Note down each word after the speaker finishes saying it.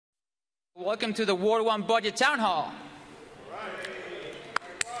Welcome to the Ward 1 Budget Town Hall.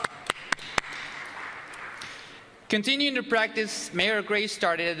 Continuing the practice Mayor Gray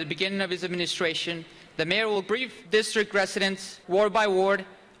started at the beginning of his administration, the Mayor will brief district residents, ward by ward,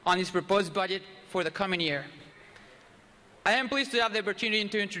 on his proposed budget for the coming year. I am pleased to have the opportunity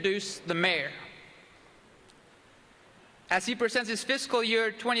to introduce the Mayor. As he presents his fiscal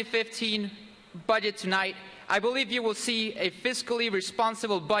year 2015 budget tonight, I believe you will see a fiscally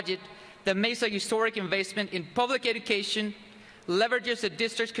responsible budget that makes a historic investment in public education, leverages the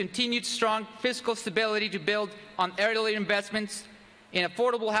district's continued strong fiscal stability to build on earlier investments in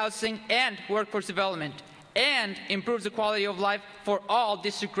affordable housing and workforce development, and improves the quality of life for all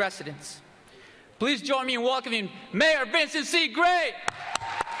district residents. Please join me in welcoming Mayor Vincent C. Gray.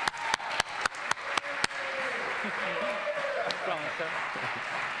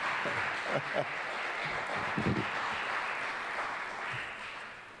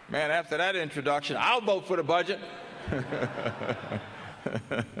 Man, after that introduction, I'll vote for the budget.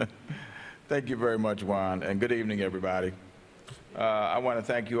 Thank you very much, Juan, and good evening, everybody. I want to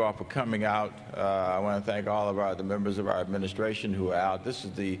thank you all for coming out. I want to thank all of the members of our administration who are out. This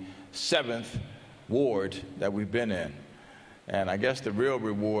is the 7th ward that we've been in. And I guess the real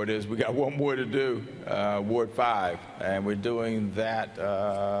reward is we got one more to do, Ward 5, and we're doing that,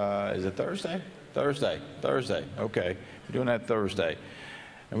 is it Thursday? Thursday, okay. We're doing that Thursday.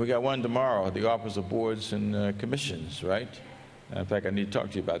 And we got one tomorrow, the Office of Boards and Commissions, right? In fact, I need to talk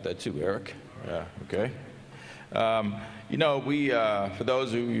to you about that too, Eric. Yeah, okay. You know, we, for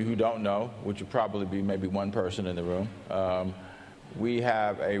those of you who don't know, which would probably be maybe one person in the room, we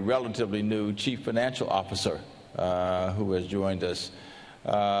have a relatively new Chief Financial Officer who has joined us.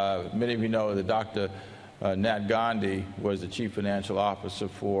 Many of you know that Dr. Nat Gandhi was the Chief Financial Officer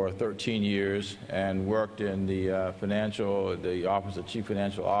for 13 years and worked in the Office of Chief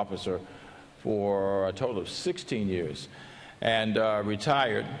Financial Officer for a total of 16 years and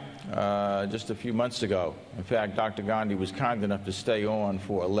retired just a few months ago. In fact, Dr. Gandhi was kind enough to stay on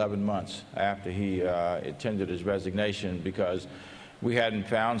for 11 months after he tendered his resignation because we hadn't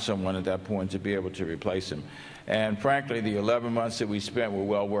found someone at that point to be able to replace him. And frankly, the 11 months that we spent were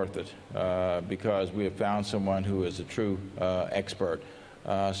well worth it because we have found someone who is a true expert,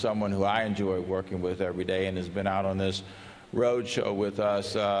 someone who I enjoy working with every day and has been out on this road show with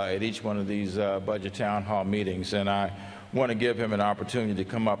us at each one of these budget town hall meetings. And I want to give him an opportunity to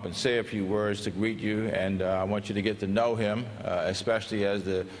come up and say a few words to greet you, and I want you to get to know him, especially as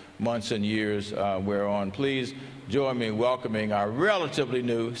the months and years wear on. Please join me in welcoming our relatively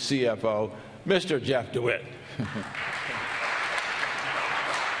new CFO, Mr. Jeff DeWitt.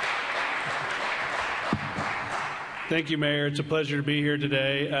 Thank you, Mayor. It's a pleasure to be here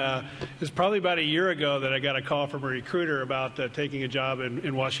today. It's probably about a year ago that I got a call from a recruiter about taking a job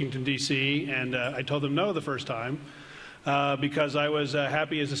in Washington, D.C., and I told them no the first time because I was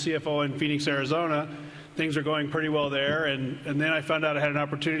happy as a CFO in Phoenix, Arizona. Things are going pretty well there, and then I found out I had an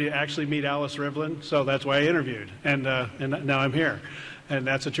opportunity to actually meet Alice Rivlin, so that's why I interviewed, and now I'm here, and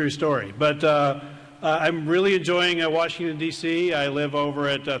that's a true story. But I'm really enjoying Washington, D.C. I live over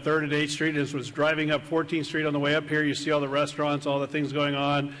at 3rd and 8th Street. As was driving up 14th Street on the way up here, you see all the restaurants, all the things going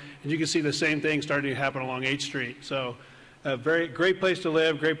on, and you can see the same thing starting to happen along 8th Street. So a very great place to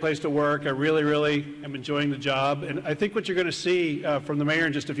live, great place to work. I really am enjoying the job. And I think what you're going to see from the mayor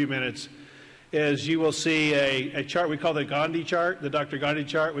in just a few minutes is you will see a chart we call the Gandhi chart, the Dr. Gandhi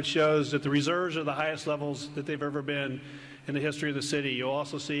chart, which shows that the reserves are the highest levels that they've ever been in the history of the city. You'll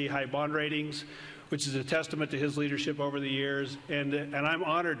also see high bond ratings, which is a testament to his leadership over the years. And I'm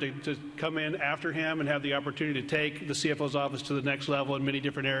honored to come in after him and have the opportunity to take the CFO's office to the next level in many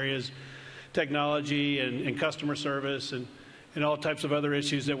different areas, technology and customer service and all types of other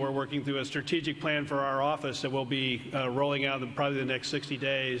issues that we're working through. A strategic plan for our office that we'll be rolling out in probably the next 60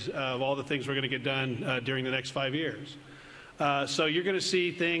 days of all the things we're going to get done during the next 5 years. So you're going to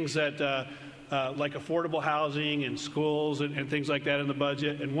see things that like affordable housing and schools and things like that in the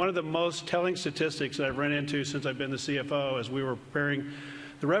budget. And one of the most telling statistics that I've run into since I've been the CFO as we were preparing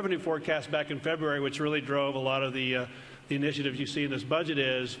the revenue forecast back in February, which really drove a lot of the initiatives you see in this budget,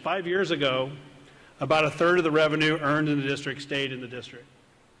 is 5 years ago, about 1/3 of the revenue earned in the district stayed in the district.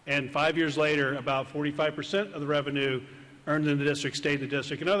 And 5 years later, about 45% of the revenue earned in the district stayed in the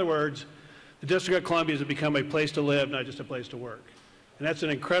district. In other words, the District of Columbia has become a place to live, not just a place to work. And that's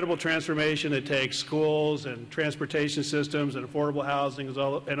an incredible transformation that takes schools and transportation systems and affordable housing and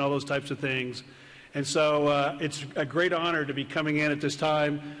all those types of things. And so it's a great honor to be coming in at this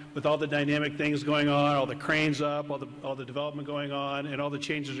time with all the dynamic things going on, all the cranes up, all the development going on, and all the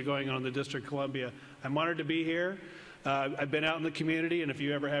changes are going on in the District of Columbia. I'm honored to be here. I've been out in the community, and if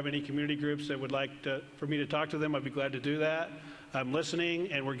you ever have any community groups that would like for me to talk to them, I'd be glad to do that. I'm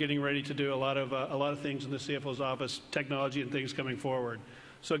listening, and we're getting ready to do a lot of things in the CFO's office, technology and things coming forward.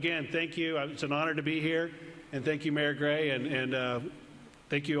 So again, thank you. It's an honor to be here, and thank you, Mayor Gray, and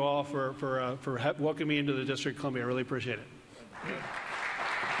thank you all for welcoming me into the District of Columbia. I really appreciate it.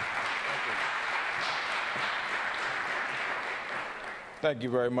 Thank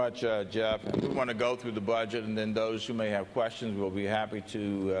you very much, Jeff. We want to go through the budget, and then those who may have questions, we'll be happy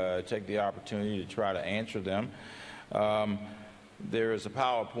to take the opportunity to try to answer them. There is a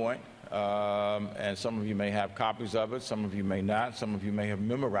PowerPoint, and some of you may have copies of it, some of you may not, some of you may have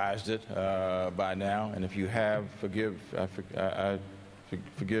memorized it by now, and if you have, forgive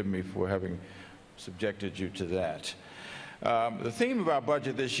me for having subjected you to that. The theme of our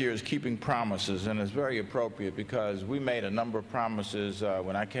budget this year is keeping promises, and it's very appropriate because we made a number of promises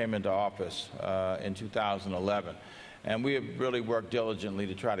when I came into office in 2011, and we have really worked diligently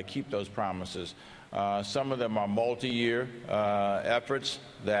to try to keep those promises. Some of them are multi-year efforts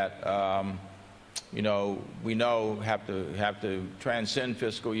that we know have to transcend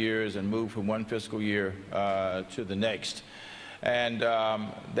fiscal years and move from one fiscal year to the next, and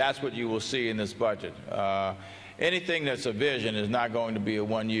that's what you will see in this budget. Anything that's a vision is not going to be a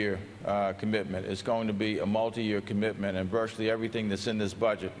one-year commitment. It's going to be a multi-year commitment, and virtually everything that's in this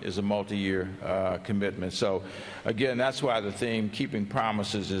budget is a multi-year commitment. So, again, that's why the theme, keeping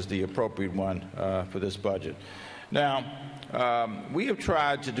promises, is the appropriate one for this budget. Now, we have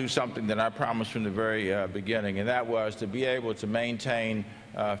tried to do something that I promised from the very beginning, and that was to be able to maintain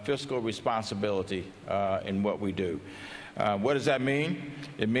fiscal responsibility in what we do. What does that mean?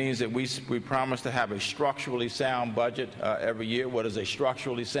 It means that we promise to have a structurally sound budget every year. What is a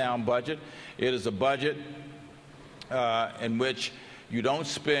structurally sound budget? It is a budget in which you don't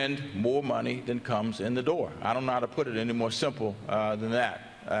spend more money than comes in the door. I don't know how to put it any more simple than that.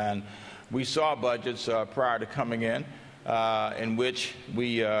 And we saw budgets prior to coming in which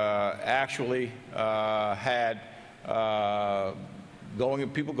we actually had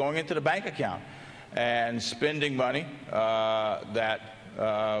people going into the bank account and spending money that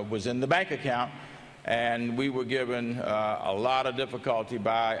was in the bank account, and we were given a lot of difficulty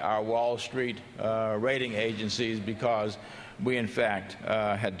by our Wall Street rating agencies because we, in fact,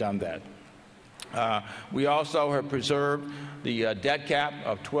 had done that. We also have preserved the debt cap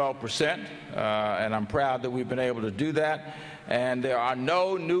of 12%, and I'm proud that we've been able to do that. And there are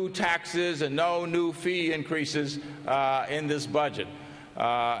no new taxes and no new fee increases in this budget.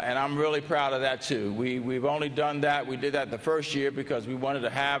 And I'm really proud of that, too. We've only done that. We did that the first year because we wanted to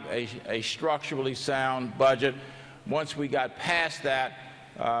have a structurally sound budget. Once we got past that,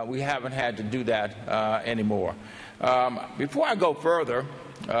 we haven't had to do that anymore. Before I go further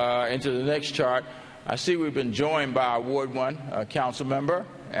into the next chart, I see we've been joined by our Ward 1 council member,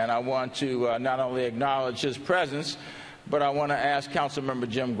 and I want to not only acknowledge his presence, but I want to ask Councilmember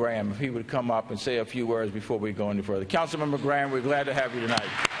Jim Graham if he would come up and say a few words before we go any further. Councilmember Graham, we're glad to have you tonight.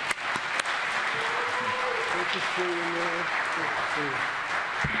 Good to see you, Mayor.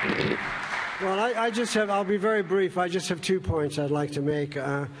 Good to see you. Well, I'll be very brief. I just have 2 points I'd like to make.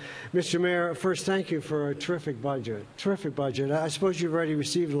 Mr. Mayor, first, thank you for a terrific budget. Terrific budget. I suppose you've already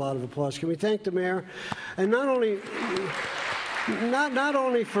received a lot of applause. Can we thank the mayor? And not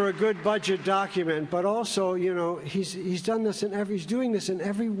only for a good budget document, but also, you know, he's done this he's doing this in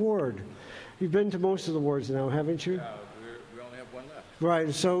every ward. You've been to most of the wards now, haven't you? Yeah, we only have one left.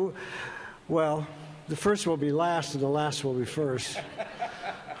 Right. So, well, the first will be last, and the last will be first.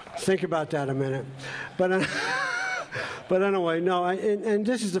 Think about that a minute. But anyway, no. And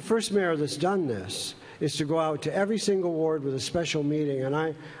this is the first mayor that's done this. Is to go out to every single ward with a special meeting, and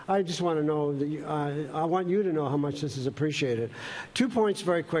I just want to know that I want you to know how much this is appreciated. 2 points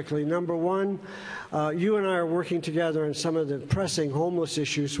very quickly. Number one, you and I are working together on some of the pressing homeless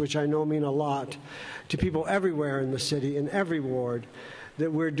issues, which I know mean a lot to people everywhere in the city, in every ward,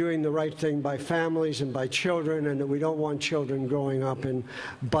 that we're doing the right thing by families and by children, and that we don't want children growing up in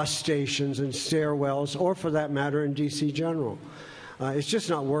bus stations and stairwells, or for that matter in D.C. General. It's just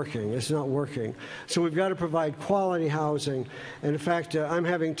not working. It's not working. So we've got to provide quality housing. And in fact, I'm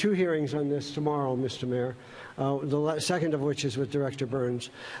having 2 hearings on this tomorrow, Mr. Mayor, the second of which is with Director Burns.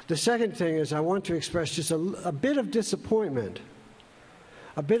 The second thing is I want to express just a bit of disappointment,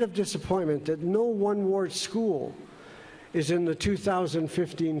 that no one-ward school is in the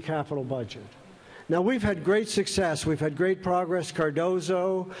 2015 capital budget. Now, we've had great success. We've had great progress.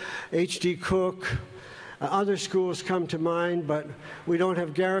 Cardozo, H.D. Cook, other schools come to mind, but we don't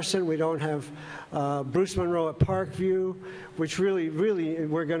have Garrison. We don't have Bruce Monroe at Parkview, which really,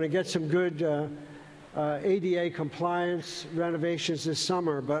 we're going to get some good ADA compliance renovations this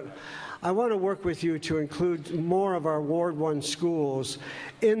summer, but I want to work with you to include more of our Ward 1 schools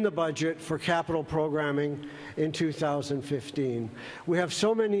in the budget for capital programming in 2015. We have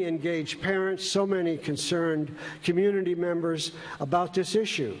so many engaged parents, so many concerned community members about this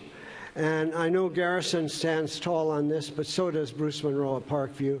issue. And I know Garrison stands tall on this, but so does Bruce Monroe at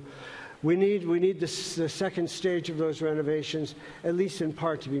Parkview. We need the second stage of those renovations, at least in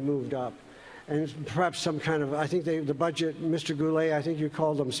part, to be moved up. And perhaps some kind of, I think the budget, Mr. Goulet, I think you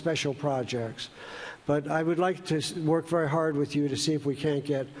called them special projects. But I would like to work very hard with you to see if we can't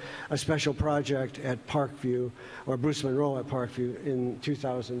get a special project at Parkview, or Bruce Monroe at Parkview, in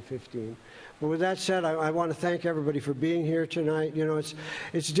 2015. But with that said, I want to thank everybody for being here tonight. You know,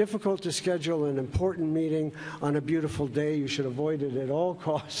 it's difficult to schedule an important meeting on a beautiful day. You should avoid it at all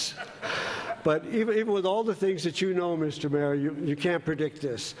costs. But even with all the things that you know, Mr. Mayor, you can't predict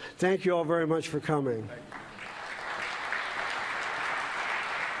this. Thank you all very much for coming.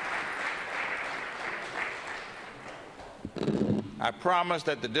 I promise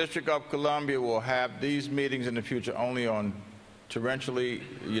that the District of Columbia will have these meetings in the future only on torrentially,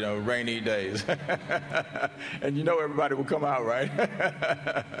 rainy days. And everybody will come out, right?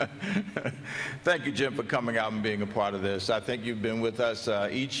 Thank you, Jim, for coming out and being a part of this. I think you've been with us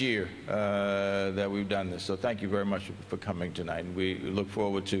each year that we've done this. So thank you very much for coming tonight. And we look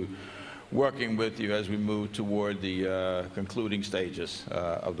forward to working with you as we move toward the concluding stages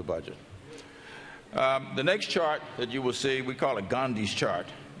of the budget. The next chart that you will see, we call it Gandhi's chart.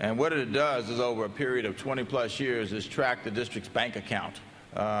 And what it does is, over a period of 20-plus years, is track the district's bank account.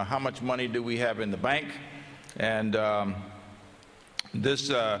 How much money do we have in the bank? And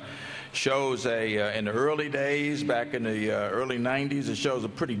this shows in the early days, back in the early 90s, it shows a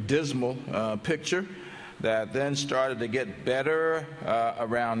pretty dismal picture that then started to get better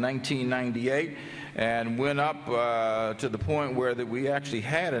around 1998 and went up to the point where that we actually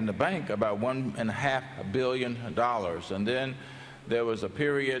had in the bank about $1.5 billion. And then there was a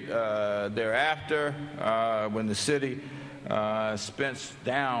period thereafter when the city spent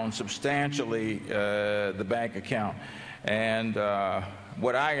down substantially the bank account. And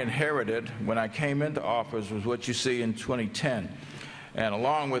what I inherited when I came into office was what you see in 2010. And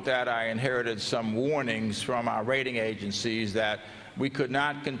along with that, I inherited some warnings from our rating agencies that we could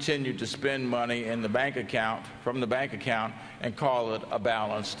not continue to spend money in the bank account, from the bank account, and call it a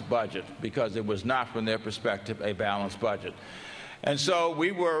balanced budget, because it was not, from their perspective, a balanced budget. And so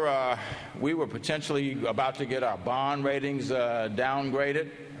we were potentially about to get our bond ratings downgraded.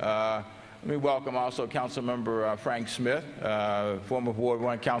 Let me welcome also Councilmember Frank Smith, former Ward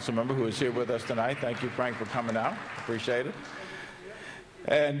 1 council member, who is here with us tonight. Thank you, Frank, for coming out. Appreciate it.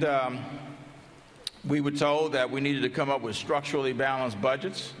 And we were told that we needed to come up with structurally balanced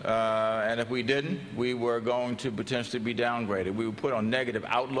budgets, and if we didn't, we were going to potentially be downgraded. We were put on negative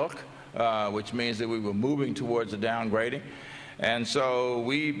outlook, which means that we were moving towards a downgrading. And so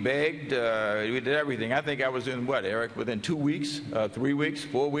we begged, we did everything. I think I was in, what, Eric, within 2 weeks, 3 weeks,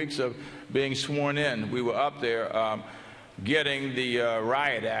 4 weeks of being sworn in, we were up there getting the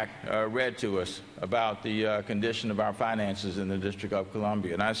Riot Act read to us about the condition of our finances in the District of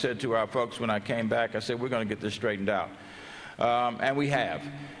Columbia. And I said to our folks when I came back, I said, we're going to get this straightened out. And we have.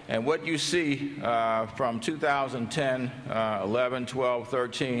 And what you see from 2010, 11, 12,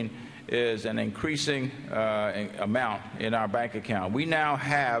 13, is an increasing amount in our bank account. We now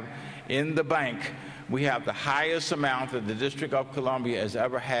have in the bank, we have the highest amount that the District of Columbia has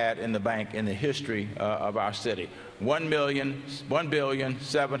ever had in the bank in the history of our city,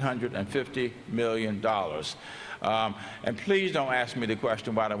 $1,750 million. And please don't ask me the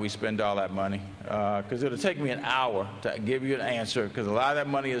question, why don't we spend all that money? Because it'll take me an hour to give you an answer, because a lot of that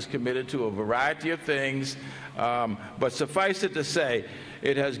money is committed to a variety of things. But suffice it to say,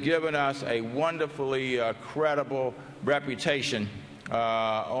 it has given us a wonderfully credible reputation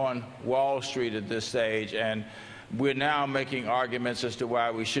on Wall Street at this stage, and we're now making arguments as to why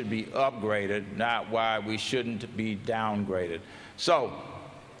we should be upgraded, not why we shouldn't be downgraded. So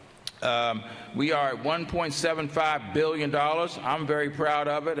we are at $1.75 billion. I'm very proud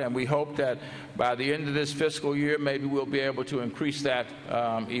of it, and we hope that by the end of this fiscal year, maybe we'll be able to increase that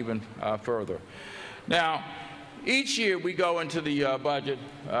even further. Now, each year we go into the budget,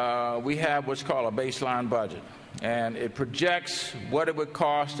 we have what's called a baseline budget. And it projects what it would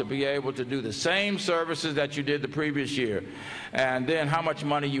cost to be able to do the same services that you did the previous year, and then how much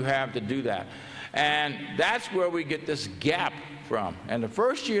money you have to do that. And that's where we get this gap from. And the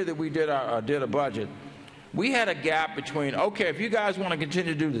first year that we did a budget, we had a gap between, okay, if you guys want to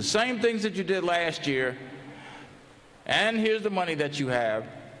continue to do the same things that you did last year, and here's the money that you have,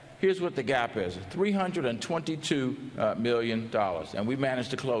 here's what the gap is: $322 million, and we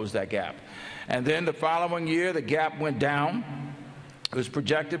managed to close that gap. And then the following year, the gap went down. It was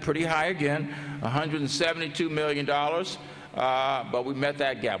projected pretty high again, $172 million, but we met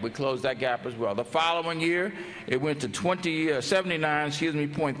that gap. We closed that gap as well. The following year, it went to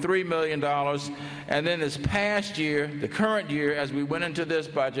 $0.3 million, and then this past year, the current year, as we went into this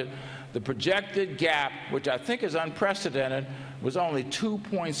budget, the projected gap, which I think is unprecedented, was only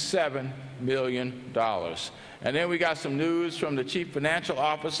 $2.7 million. And then we got some news from the chief financial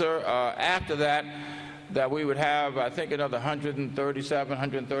officer after that we would have, I think, another $137,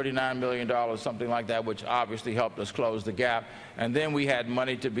 $139 million, something like that, which obviously helped us close the gap. And then we had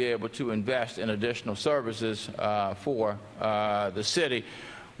money to be able to invest in additional services for the city,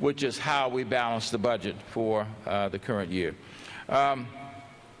 which is how we balanced the budget for the current year.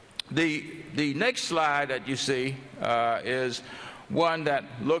 The next slide that you see is one that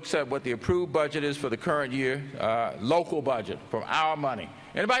looks at what the approved budget is for the current year, local budget, from our money.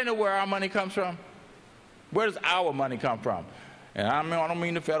 Anybody know where our money comes from? Where does our money come from? And I don't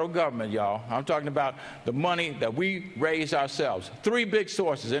mean the federal government, y'all. I'm talking about the money that we raise ourselves. Three big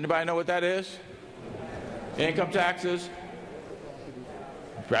sources. Anybody know what that is? Income taxes.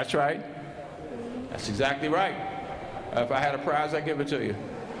 That's right. That's exactly right. If I had a prize, I'd give it to you.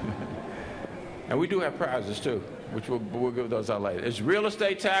 And we do have prizes, too, which we'll give those out later. It's real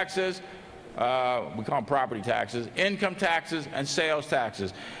estate taxes. We call them property taxes, income taxes, and sales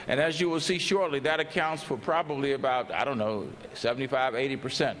taxes. And as you will see shortly, that accounts for probably about,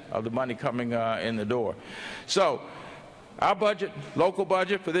 75–80% of the money coming in the door. So our budget, local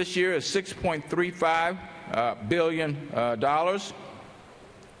budget for this year is $6.35 billion. The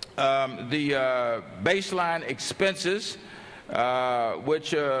baseline expenses,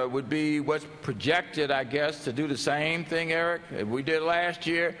 which would be what's projected, I guess, to do the same thing, Eric, if we did last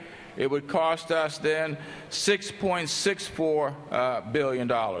year, it would cost us then $6.64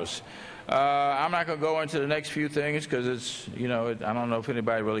 billion. I'm not going to go into the next few things because it's, I don't know if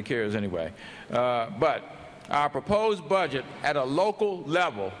anybody really cares anyway. But our proposed budget at a local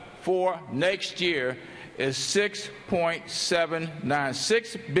level for next year is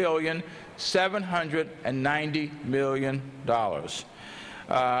 $6.796 billion.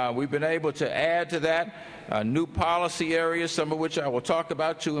 We've been able to add to that new policy areas, some of which I will talk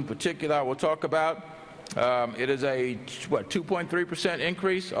about. Two in particular I will talk about. It is a 2.3%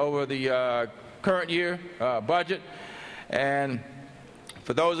 increase over the current year budget. And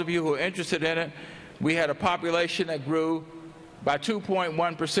for those of you who are interested in it, we had a population that grew by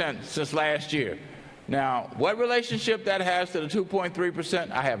 2.1% since last year. Now, what relationship that has to the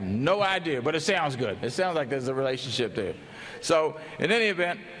 2.3%, I have no idea, but it sounds good. It sounds like there's a relationship there. So, in any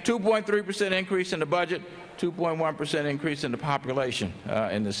event, 2.3% increase in the budget, 2.1% increase in the population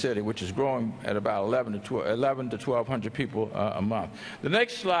in the city, which is growing at about 11 to 1,200 people a month. The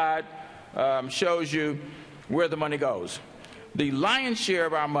next slide shows you where the money goes. The lion's share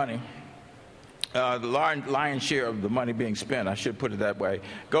of our money, the lion's share of the money being spent, I should put it that way,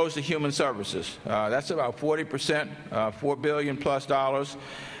 goes to human services. That's about 40%, $4 billion plus dollars.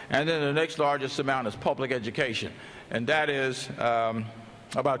 And then the next largest amount is public education, and that is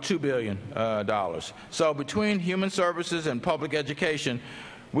about $2 billion. So between human services and public education,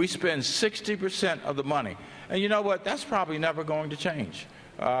 we spend 60% of the money. And you know what? That's probably never going to change.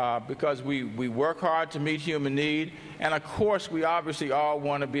 Because we work hard to meet human need, and of course we obviously all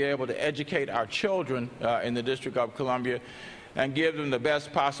want to be able to educate our children in the District of Columbia and give them the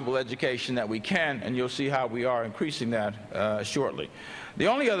best possible education that we can, and you'll see how we are increasing that shortly. The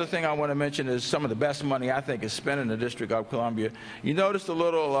only other thing I want to mention is some of the best money I think is spent in the District of Columbia. You notice the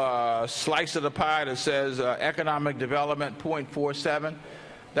little slice of the pie that says economic development 0.47?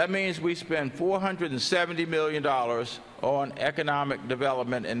 That means we spend $470 million on economic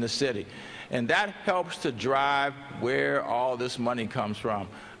development in the city. And that helps to drive where all this money comes from.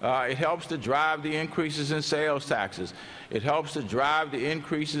 It helps to drive the increases in sales taxes. It helps to drive the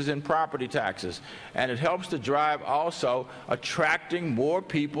increases in property taxes. And it helps to drive also attracting more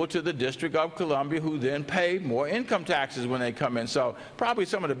people to the District of Columbia who then pay more income taxes when they come in. So probably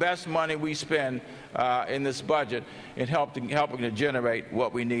some of the best money we spend in this budget in helping to generate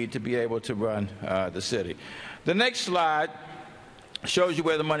what we need to be able to run the city. The next slide shows you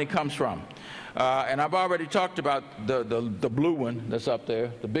where the money comes from. And I've already talked about the blue one that's up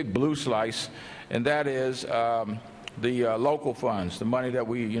there, the big blue slice, and that is the local funds, the money that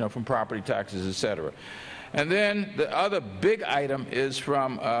we, from property taxes, et cetera. And then the other big item is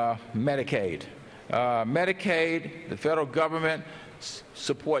from Medicaid. Medicaid, the federal government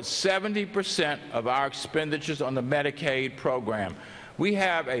supports 70% of our expenditures on the Medicaid program. We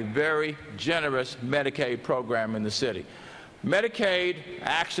have a very generous Medicaid program in the city. Medicaid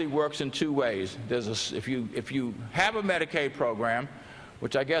actually works in two ways. If you have a Medicaid program,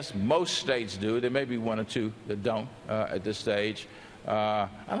 which I guess most states do, there may be one or two that don't at this stage. I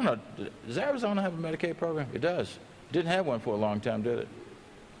don't know, does Arizona have a Medicaid program? It does. It didn't have one for a long time, did it?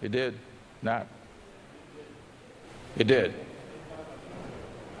 It did not. It did.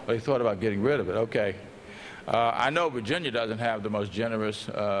 Well, you thought about getting rid of it. Okay. I know Virginia doesn't have the most generous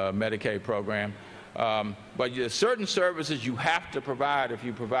Medicaid program, but there's certain services you have to provide if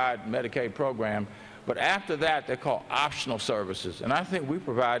you provide Medicaid program. But after that, they're called optional services. And I think we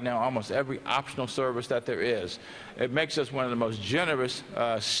provide now almost every optional service that there is. It makes us one of the most generous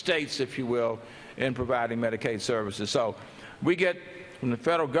states, if you will, in providing Medicaid services. So we get from the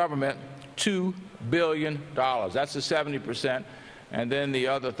federal government $2 billion. That's the 70%. And then the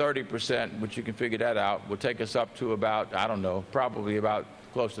other 30%, which you can figure that out, will take us up to about, I don't know, probably about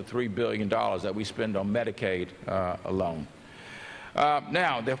close to $3 billion that we spend on Medicaid alone.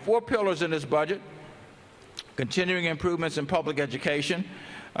 Now, there are 4 pillars in this budget. Continuing improvements in public education,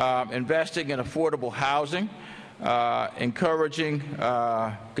 investing in affordable housing, encouraging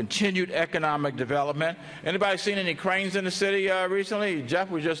continued economic development. Anybody seen any cranes in the city recently? Jeff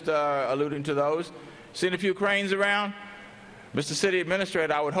was just alluding to those. Seen a few cranes around? Mr. City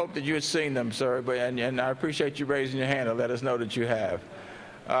Administrator, I would hope that you had seen them, sir, and I appreciate you raising your hand to let us know that you have.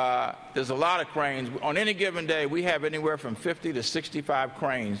 There's a lot of cranes. On any given day, we have anywhere from 50 to 65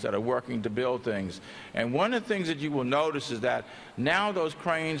 cranes that are working to build things. And one of the things that you will notice is that now those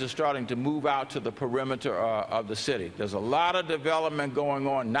cranes are starting to move out to the perimeter of the city. There's a lot of development going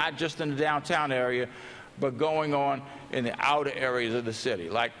on, not just in the downtown area, but going on in the outer areas of the city.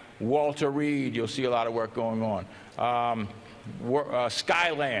 Like Walter Reed, you'll see a lot of work going on.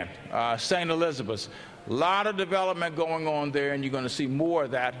 Skyland, St. Elizabeth's. A lot of development going on there, and you're going to see more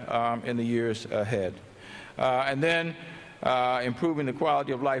of that in the years ahead. And then improving the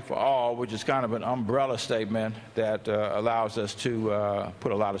quality of life for all, which is kind of an umbrella statement that allows us to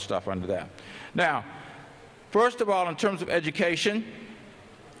put a lot of stuff under that. Now, first of all, in terms of education,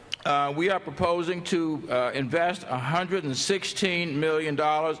 we are proposing to invest $116 million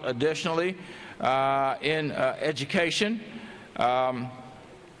additionally in education.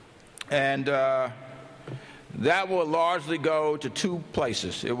 That will largely go to 2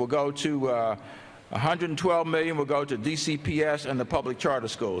 places. It will go to $112 million will go to DCPS and the public charter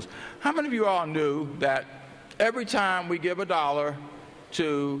schools. How many of you all knew that every time we give $1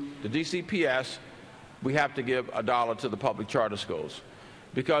 to the DCPS, we have to give $1 to the public charter schools?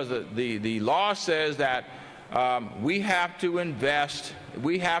 Because the law says that we have to invest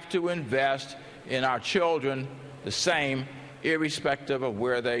in our children the same, irrespective of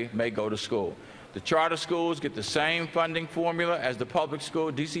where they may go to school. The charter schools get the same funding formula as the public school,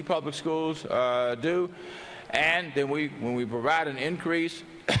 DC public schools do. And then when we provide an increase,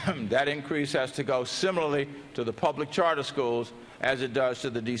 that increase has to go similarly to the public charter schools as it does to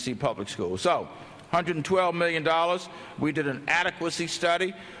the DC public schools. So, $112 million. We did an adequacy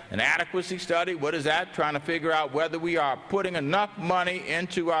study. An adequacy study, what is that? Trying to figure out whether we are putting enough money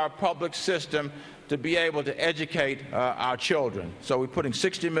into our public system to be able to educate our children. So we're putting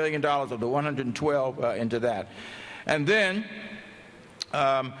 $60 million of the 112 into that. And then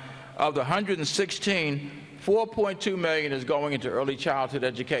of the 116, $4.2 million is going into early childhood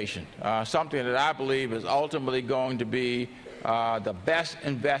education, something that I believe is ultimately going to be the best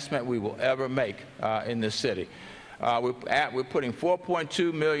investment we will ever make in this city. We're putting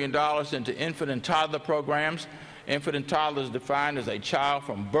 $4.2 million into infant and toddler programs. Infant and toddler is defined as a child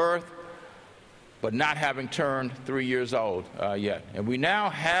from birth but not having turned 3 years old yet. And we now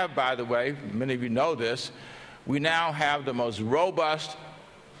have, by the way, many of you know this, we now have the most robust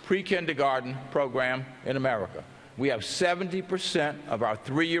pre-kindergarten program in America. We have 70% of our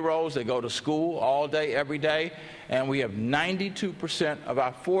 3-year-olds that go to school all day, every day, and we have 92% of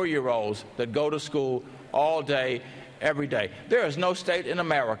our 4-year-olds that go to school all day, every day. There is no state in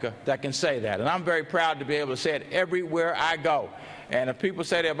America that can say that, and I'm very proud to be able to say it everywhere I go. And if people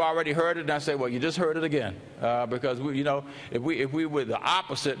say they've already heard it, and I say, well, you just heard it again. Because, if we were the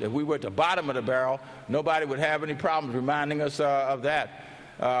opposite, if we were at the bottom of the barrel, nobody would have any problems reminding us of that.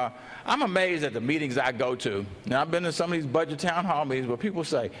 I'm amazed at the meetings I go to. Now, I've been to some of these budget town hall meetings where people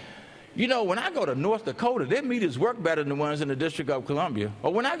say, when I go to North Dakota, their meetings work better than the ones in the District of Columbia.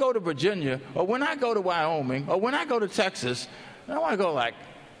 Or when I go to Virginia, or when I go to Wyoming, or when I go to Texas, I want to go like,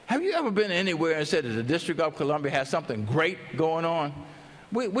 have you ever been anywhere and said that the District of Columbia has something great going on?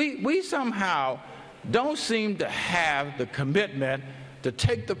 We somehow don't seem to have the commitment to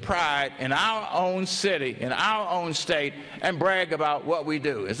take the pride in our own city, in our own state, and brag about what we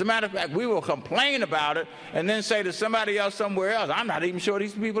do. As a matter of fact, we will complain about it and then say to somebody else somewhere else, I'm not even sure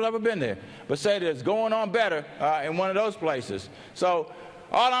these people ever been there, but say that it's going on better in one of those places. So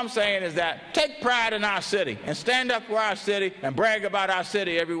all I'm saying is that take pride in our city and stand up for our city and brag about our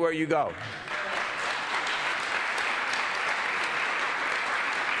city everywhere you go.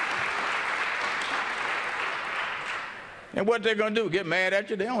 And what they're going to do, get mad at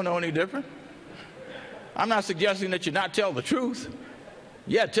you? They don't know any different. I'm not suggesting that you not tell the truth.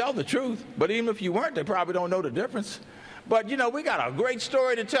 Yeah, tell the truth. But even if you weren't, they probably don't know the difference. But, you know, we got a great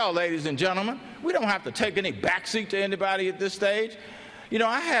story to tell, ladies and gentlemen. We don't have to take any backseat to anybody at this stage. You know,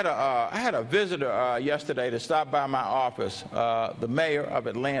 I had a visitor yesterday to stop by my office, the mayor of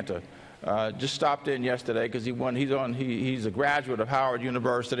Atlanta. Just stopped in yesterday because he's a graduate of Howard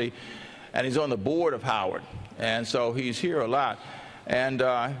University, and he's on the board of Howard. And so he's here a lot. And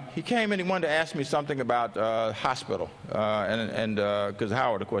he came and he wanted to ask me something about hospital, because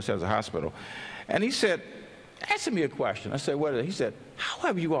Howard, of course, has a hospital. And he said, answer me a question. I said, what is it? He said, how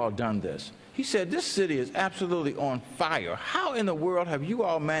have you all done this? He said, this city is absolutely on fire. How in the world have you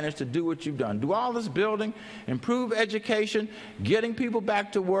all managed to do what you've done? Do all this building, improve education, getting people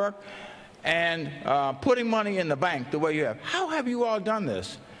back to work, and putting money in the bank the way you have. How have you all done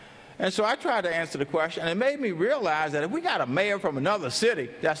this? And so I tried to answer the question, and it made me realize that if we got a mayor from another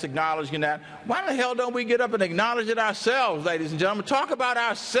city that's acknowledging that, why the hell don't we get up and acknowledge it ourselves, ladies and gentlemen? Talk about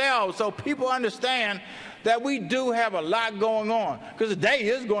ourselves so people understand that we do have a lot going on. Because the day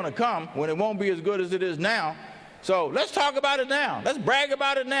is going to come when it won't be as good as it is now. So let's talk about it now. Let's brag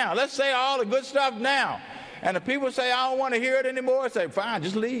about it now. Let's say all the good stuff now. And if people say, I don't want to hear it anymore, say, fine,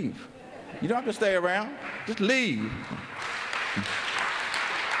 just leave. You don't have to stay around. Just leave.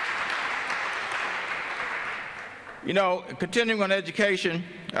 You know, continuing on education,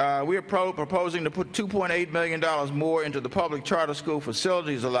 we are proposing to put $2.8 million more into the public charter school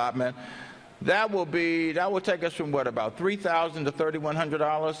facilities allotment. That will take us from what, about $3,000 to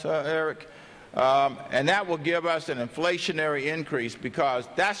 $3,100, Eric? And that will give us an inflationary increase, because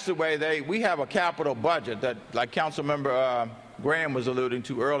that's the way we have a capital budget that, like Councilmember Graham was alluding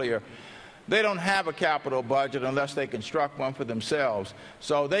to earlier. They don't have a capital budget unless they construct one for themselves.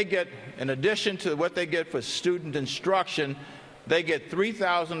 So they get, in addition to what they get for student instruction, they get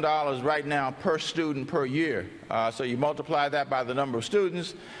 $3,000 right now per student per year. So you multiply that by the number of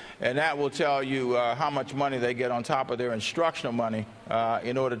students, and that will tell you how much money they get on top of their instructional money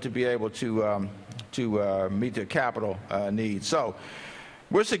in order to be able to meet their capital needs. So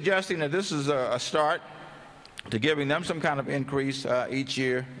we're suggesting that this is a start to giving them some kind of increase each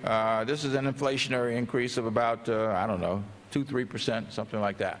year. This is an inflationary increase of about, I don't know, 2-3%, something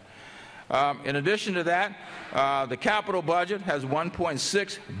like that. In addition to that, the capital budget has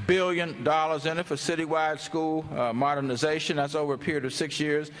 $1.6 billion in it for citywide school modernization. That's over a period of 6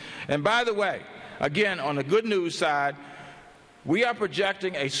 years. And by the way, again, on the good news side, we are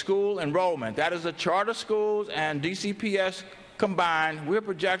projecting a school enrollment. That is the charter schools and DCPS combined. We're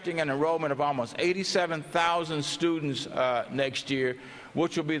projecting an enrollment of almost 87,000 students next year,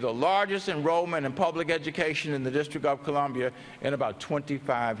 which will be the largest enrollment in public education in the District of Columbia in about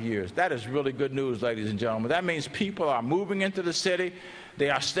 25 years. That is really good news, ladies and gentlemen. That means people are moving into the city,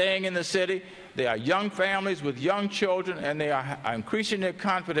 they are staying in the city, they are young families with young children, and they are increasing their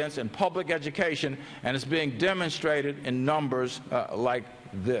confidence in public education, and it's being demonstrated in numbers like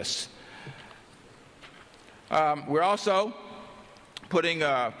this. We're also proposing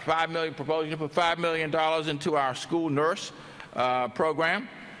to put $5 million into our school nurse program.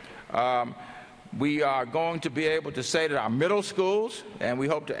 We are going to be able to say that our middle schools, and we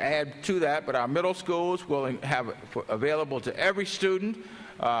hope to add to that, but our middle schools will have available to every student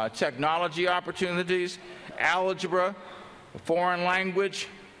technology opportunities, algebra, foreign language,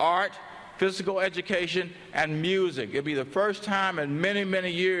 art, physical education, and music. It'll be the first time in many,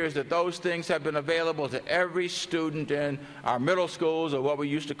 many years that those things have been available to every student in our middle schools, or what we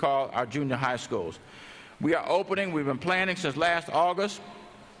used to call our junior high schools. We are opening, we've been planning since last August,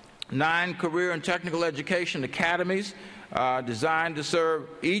 9 career and technical education academies designed to serve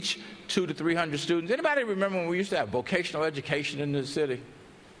each 200 to 300 students. Anybody remember when we used to have vocational education in this city?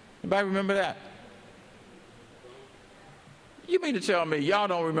 Anybody remember that? You mean to tell me y'all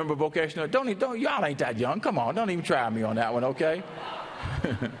don't remember vocational? Y'all ain't that young. Come on, don't even try me on that one, okay?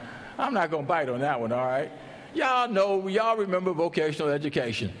 I'm not going to bite on that one, all right? Y'all remember vocational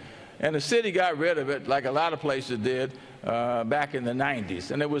education. And the city got rid of it, like a lot of places did, back in the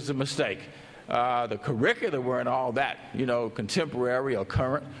 90s, and it was a mistake. The curricula weren't all that, contemporary or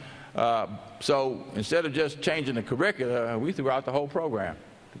current. So instead of just changing the curricula, we threw out the whole program,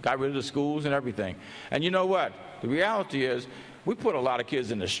 got rid of the schools and everything. And you know what? The reality is we put a lot of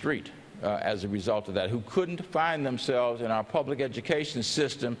kids in the street as a result of that, who couldn't find themselves in our public education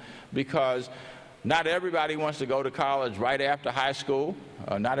system because not everybody wants to go to college right after high school.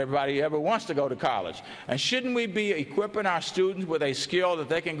 Not everybody ever wants to go to college. And shouldn't we be equipping our students with a skill that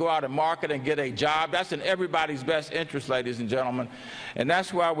they can go out and market and get a job? That's in everybody's best interest, ladies and gentlemen. And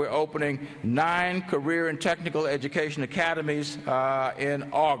that's why we're opening 9 career and technical education academies in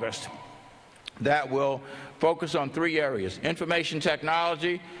August that will focus on 3 areas: information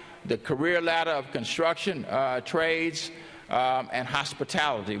technology, the career ladder of construction, trades, and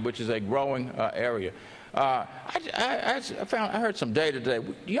hospitality, which is a growing area. I heard some data today.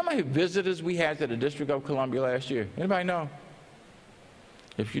 Do you know how many visitors we had to the District of Columbia last year? Anybody know?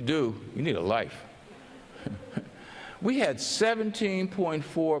 If you do, you need a life. We had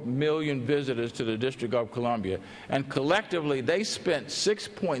 17.4 million visitors to the District of Columbia, and collectively they spent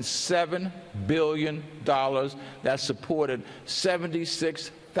 $6.7 billion that supported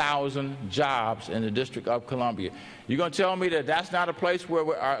 76,000 jobs in the District of Columbia. You're going to tell me that that's not a place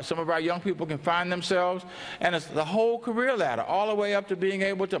where some of our young people can find themselves? And it's the whole career ladder, all the way up to being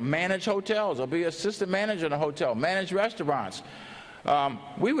able to manage hotels or be assistant manager in a hotel, manage restaurants.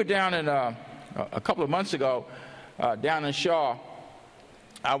 We were down in a couple of months ago, down in Shaw.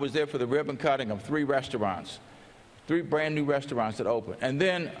 I was there for the ribbon cutting of 3 restaurants, 3 brand new restaurants that opened. And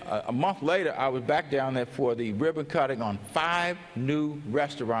then a month later, I was back down there for the ribbon cutting on 5 new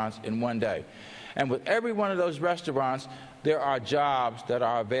restaurants in one day. And with every one of those restaurants, there are jobs that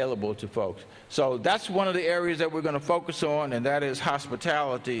are available to folks. So that's one of the areas that we're going to focus on, and that is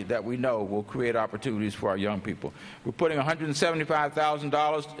hospitality, that we know will create opportunities for our young people. We're putting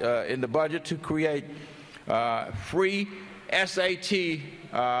 $175,000 in the budget to create free SAT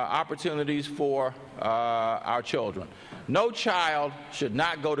opportunities for our children. No child should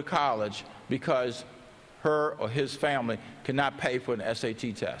not go to college because her or his family cannot pay for an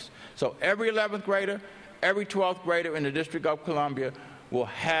SAT test. So every 11th grader, every 12th grader in the District of Columbia will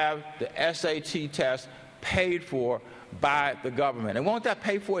have the SAT test paid for by the government. And won't that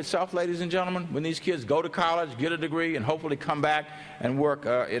pay for itself, ladies and gentlemen, when these kids go to college, get a degree, and hopefully come back and work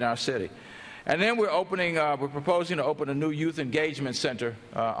in our city? And then we're proposing to open a new youth engagement center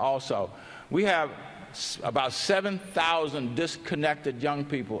also. We have about 7,000 disconnected young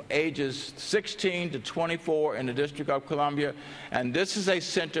people, ages 16 to 24 in the District of Columbia, and this is a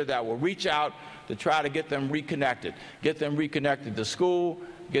center that will reach out to try to get them reconnected to school,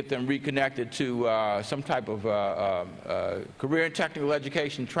 get them reconnected to some type of career and technical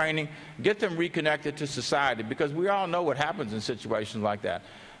education training, get them reconnected to society, because we all know what happens in situations like that.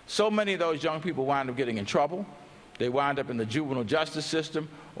 So many of those young people wind up getting in trouble. They wind up in the juvenile justice system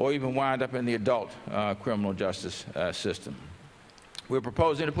or even wind up in the adult criminal justice system. We're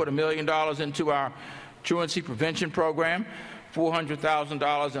proposing to put $1 million into our truancy prevention program,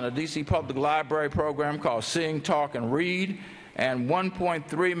 $400,000 in a D.C. Public Library program called Sing, Talk, and Read, and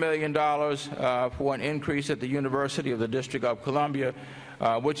 $1.3 million for an increase at the University of the District of Columbia,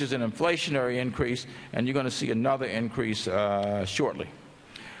 which is an inflationary increase, and you're going to see another increase shortly.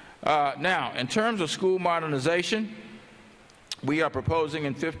 Now, in terms of school modernization, we are proposing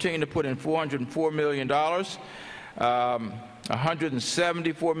in 2015 to put in $404 million,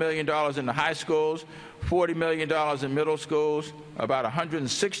 $174 million in the high schools, $40 million in middle schools, about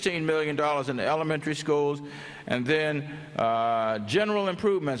 $116 million in the elementary schools, and then general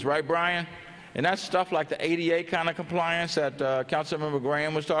improvements, right, Brian? And that's stuff like the ADA kind of compliance that Councilmember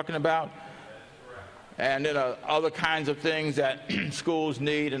Graham was talking about. And then other kinds of things that schools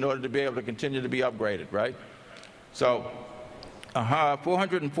need in order to be able to continue to be upgraded, right? So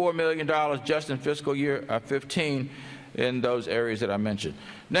 $404 million just in fiscal year 15 in those areas that I mentioned.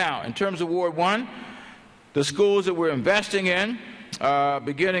 Now, in terms of Ward 1, the schools that we're investing in,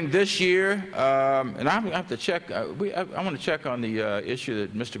 beginning this year, and I have to check, I want to check on the issue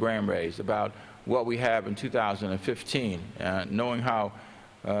that Mr. Graham raised about what we have in 2015, knowing how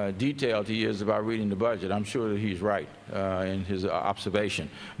detailed he is about reading the budget. I'm sure that he's right in his observation.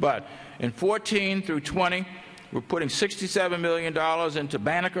 But in 14 through 20, we're putting $67 million into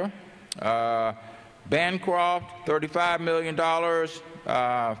Banneker, Bancroft, $35 million,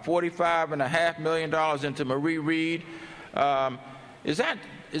 $45.5 million into Marie Reed. Is that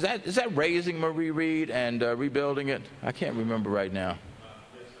raising Marie Reed and rebuilding it? I can't remember right now.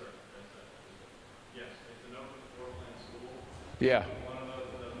 Yes, sir. Yes, it's an open floor plan school. Yeah. One of those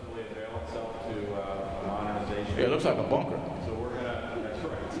doesn't really avail itself to modernization. Yeah, it looks like a bunker. So we're gonna. That's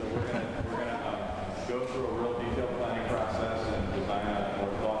right. So we're gonna go through a real detailed planning process and design a more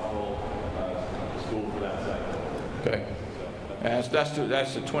thoughtful Okay. And that's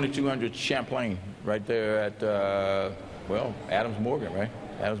the 2200 Champlain right there at, well, Adams Morgan, right?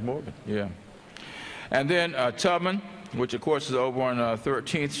 Adams Morgan, yeah. And then Tubman, which of course is over on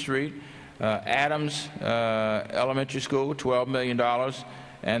 13th Street. Adams Elementary School, $12 million.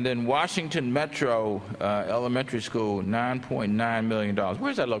 And then Washington Metro Elementary School, $9.9 million.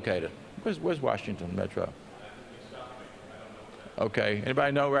 Where's that located? Where's Washington Metro? Okay.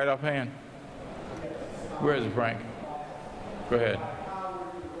 Anybody know right offhand? Where is it, Frank? Go ahead.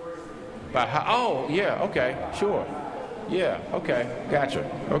 Oh, yeah, okay, sure. Yeah, okay, gotcha.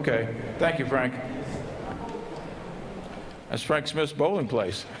 Okay, thank you, Frank. That's Frank Smith's bowling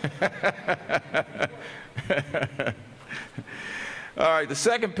place. All right, the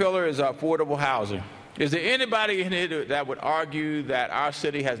second pillar is affordable housing. Is there anybody in here that would argue that our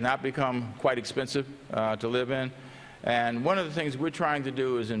city has not become quite expensive to live in? And one of the things we're trying to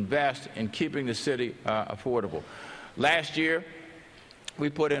do is invest in keeping the city affordable. Last year, we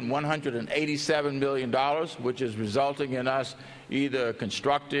put in $187 million, which is resulting in us either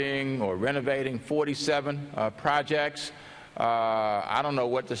constructing or renovating 47 projects. I don't know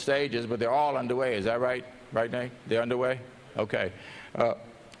what the stage is, but they're all underway. Is that right? Right, Nate? They're underway? Okay.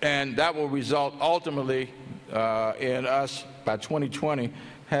 And that will result ultimately in us, by 2020,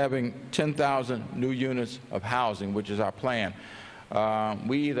 having 10,000 new units of housing, which is our plan.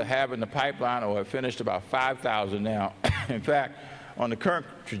 We either have in the pipeline or have finished about 5,000 now. In fact, on the current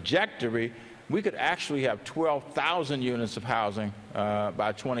trajectory, we could actually have 12,000 units of housing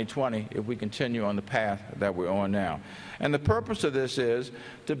by 2020 if we continue on the path that we're on now. And the purpose of this is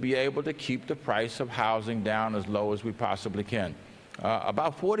to be able to keep the price of housing down as low as we possibly can.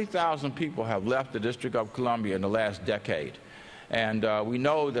 About 40,000 people have left the District of Columbia in the last decade. And we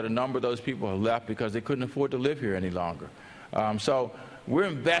know that a number of those people have left because they couldn't afford to live here any longer. So we're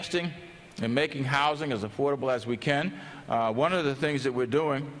investing in making housing as affordable as we can. One of the things that we're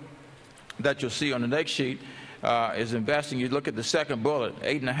doing that you'll see on the next sheet is investing. You look at the second bullet,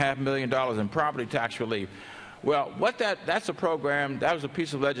 $8.5 million in property tax relief. Well, that's a program, that was a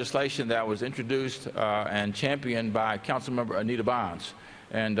piece of legislation that was introduced and championed by Councilmember Anita Bonds.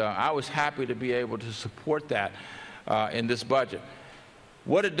 And I was happy to be able to support that in this budget.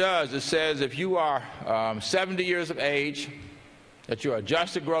 What it does, it says if you are 70 years of age, that your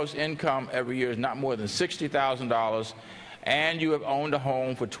adjusted gross income every year is not more than $60,000, and you have owned a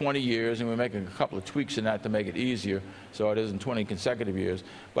home for 20 years, and we're making a couple of tweaks in that to make it easier, so it isn't 20 consecutive years.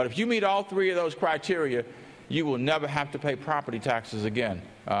 But if you meet all three of those criteria, you will never have to pay property taxes again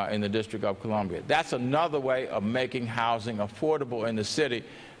in the District of Columbia. That's another way of making housing affordable in the city,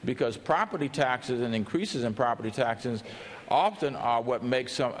 because property taxes and increases in property taxes often are what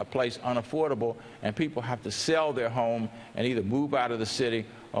makes a place unaffordable, and people have to sell their home and either move out of the city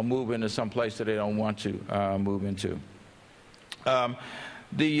or move into some place that they don't want to move into. Much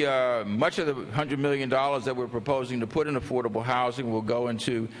of the $100 million that we're proposing to put in affordable housing will go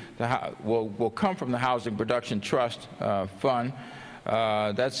into will come from the Housing Production Trust Fund.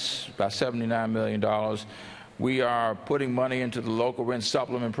 That's about $79 million. We are putting money into the local rent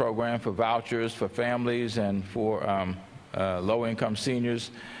supplement program for vouchers for families and for low-income seniors.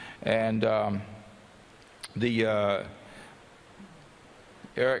 And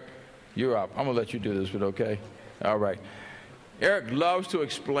Eric, you're up. I'm going to let you do this, but okay? All right. Eric loves to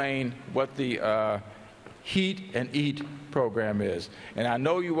explain what the Heat and Eat program is. And I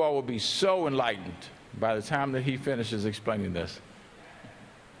know you all will be so enlightened by the time that he finishes explaining this.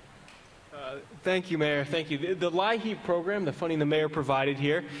 Thank you, Mayor. Thank you. The LIHEAP program, the funding the Mayor provided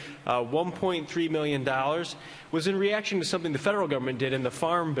here, $1.3 million, was in reaction to something the federal government did in the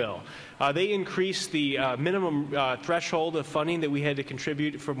Farm Bill. They increased the minimum threshold of funding that we had to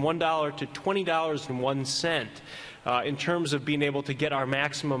contribute from $1 to $20.01 in terms of being able to get our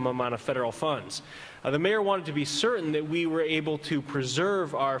maximum amount of federal funds. The Mayor wanted to be certain that we were able to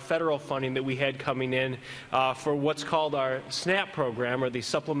preserve our federal funding that we had coming in for what's called our SNAP program, or the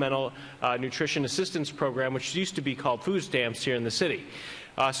Supplemental Nutrition Assistance Program, which used to be called food stamps here in the city.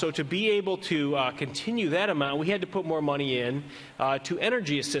 So to be able to continue that amount, we had to put more money in to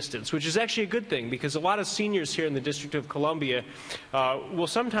energy assistance, which is actually a good thing, because a lot of seniors here in the District of Columbia will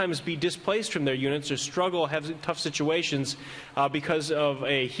sometimes be displaced from their units or struggle, have tough situations because of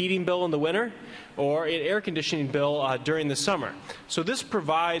a heating bill in the winter or an air conditioning bill during the summer. So this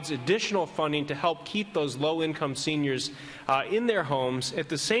provides additional funding to help keep those low-income seniors in their homes, at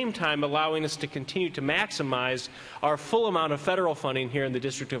the same time allowing us to continue to maximize our full amount of federal funding here in the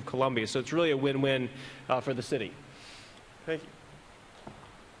District of Columbia. So it's really a win-win for the city. Thank you.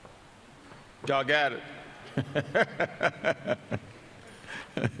 Y'all got it.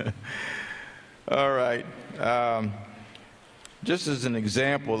 All right. Just as an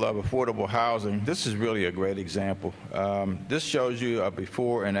example of affordable housing, this is really a great example. This shows you a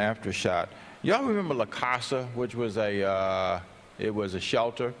before and after shot. Y'all remember La Casa, which was a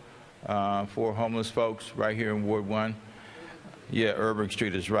shelter for homeless folks right here in Ward 1? Yeah, Irving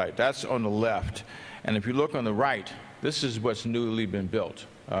Street is right. That's on the left. And if you look on the right, this is what's newly been built.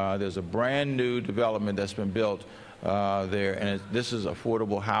 There's a brand new development that's been built there, and this is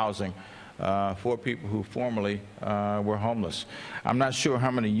affordable housing for people who formerly were homeless. I'm not sure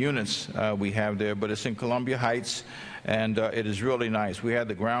how many units we have there, but it's in Columbia Heights, and it is really nice. We had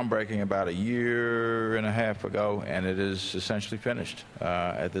the groundbreaking about a year and a half ago, and it is essentially finished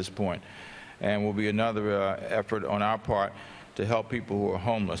at this point. And will be another effort on our part to help people who are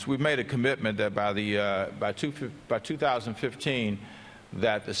homeless. We've made a commitment that by 2015,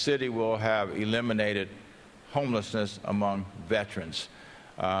 that the city will have eliminated homelessness among veterans.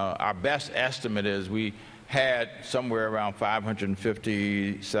 Our best estimate is we had somewhere around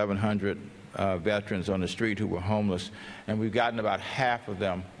 550, 700 veterans on the street who were homeless, and we've gotten about half of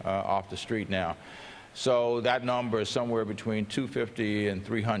them off the street now. So that number is somewhere between 250 and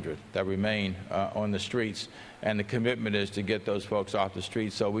 300 that remain on the streets, and the commitment is to get those folks off the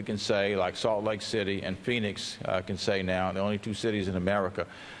streets so we can say, like Salt Lake City and Phoenix can say now, the only two cities in America,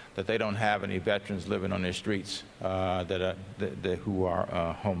 that they don't have any veterans living on their streets who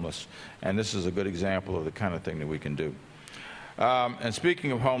are homeless. And this is a good example of the kind of thing that we can do. And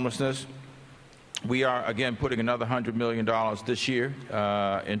speaking of homelessness, we are, again, putting another $100 million this year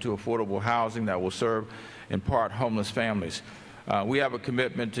into affordable housing that will serve, in part, homeless families. We have a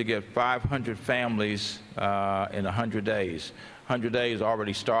commitment to get 500 families in 100 days. 100 days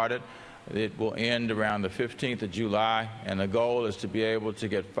already started. It will end around the 15th of July, and the goal is to be able to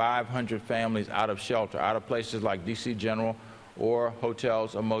get 500 families out of shelter, out of places like DC General or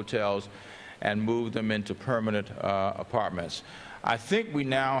hotels or motels, and move them into permanent apartments. I think we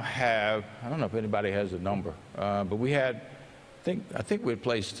now have, I don't know if anybody has a number, but we had, I think we had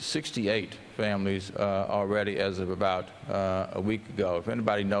placed 68 families already as of about a week ago. If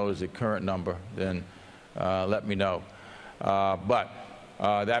anybody knows the current number, then let me know. But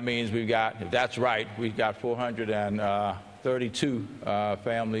that means we've got, if that's right, we've got 432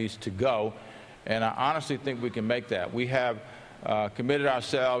 families to go, and I honestly think we can make that. We have committed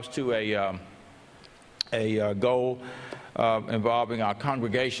ourselves to a goal involving our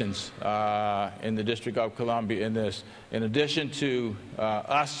congregations in the District of Columbia in this. In addition to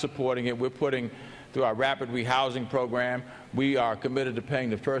us supporting it, we're putting, through our rapid rehousing program, we are committed to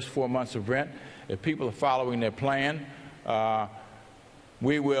paying the first 4 months of rent. If people are following their plan,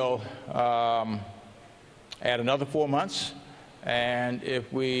 we will add another 4 months, and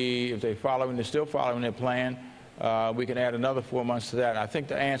if they're still following their plan, we can add another 4 months to that. I think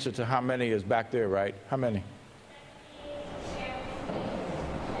the answer to how many is back there, right? How many?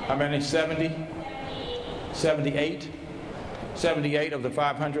 How many? 70? 78? 78 of the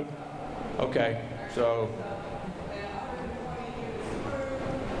 500? Okay, so.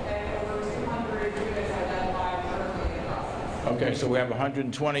 Okay, so we have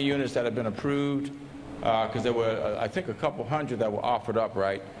 120 units that have been approved, because there were, I think, a couple hundred that were offered up,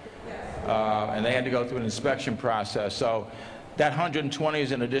 right? And they had to go through an inspection process. So that 120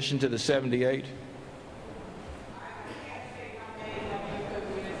 is in addition to the 78?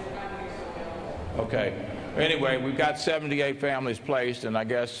 Okay. Anyway, we've got 78 families placed, and I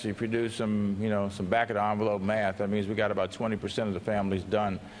guess if you do some back-of-the-envelope math, that means we got about 20% of the families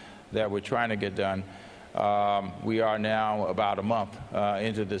done that we're trying to get done. We are now about a month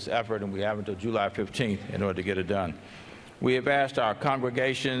into this effort, and we have until July 15th in order to get it done. We have asked our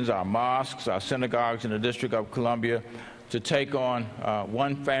congregations, our mosques, our synagogues in the District of Columbia to take on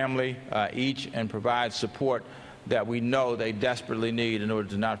one family each and provide support that we know they desperately need in order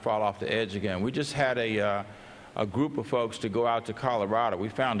to not fall off the edge again. We just had a group of folks to go out to Colorado. We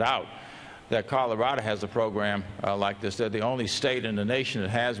found out that Colorado has a program like this. They're the only state in the nation that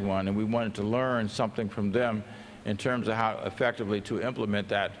has one, and we wanted to learn something from them in terms of how effectively to implement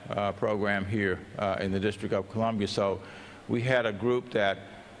that program here in the District of Columbia. So we had a group that,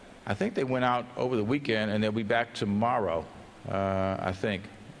 I think they went out over the weekend, and they'll be back tomorrow, I think.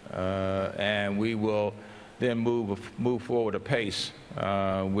 And we will then move forward apace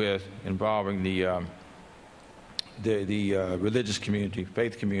with involving the religious community,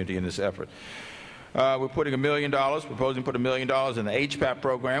 faith community in this effort. We're putting $1 million, proposing to put $1 million in the HPAP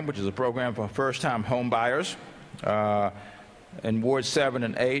program, which is a program for first-time home buyers. In Ward 7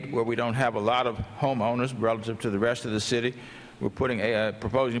 and 8, where we don't have a lot of homeowners relative to the rest of the city, we're proposing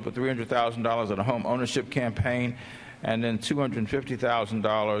to put $300,000 in a home ownership campaign. and then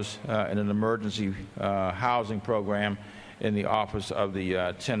 $250,000 in an emergency housing program in the Office of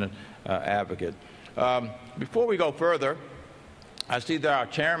the Tenant Advocate. Before we go further, I see that our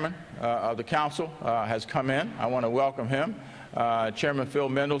chairman of the council has come in. I want to welcome him, Chairman Phil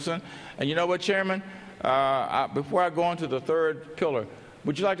Mendelson. And you know what, Chairman? Before I go on to the third pillar,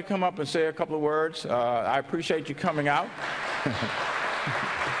 would you like to come up and say a couple of words? I appreciate you coming out.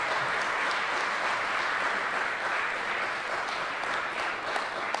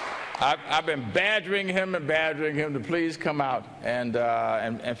 I've been badgering him to please come out, and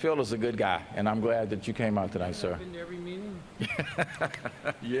Phil is a good guy, and I'm glad that you came out tonight, sir. Been to every meeting?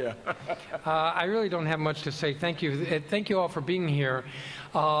 Yeah. I really don't have much to say. Thank you. Thank you all for being here.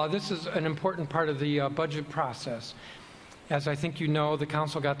 This is an important part of the budget process. As I think you know, the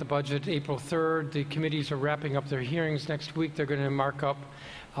council got the budget April 3rd. The committees are wrapping up their hearings next week. They're going to mark up.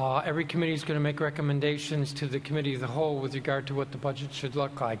 Every committee is going to make recommendations to the committee of the whole with regard to what the budget should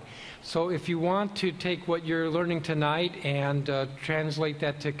look like. So if you want to take what you're learning tonight and translate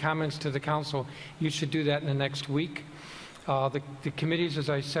that to comments to the council, you should do that in the next week. The committees, as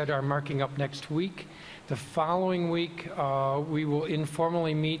I said, are marking up next week. The following week, we will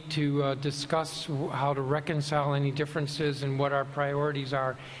informally meet to discuss how to reconcile any differences and what our priorities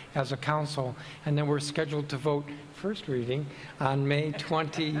are as a council. And then we're scheduled to vote first reading on May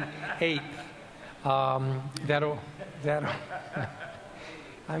 28th.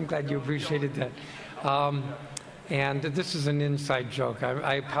 I'm glad you appreciated that. And this is an inside joke.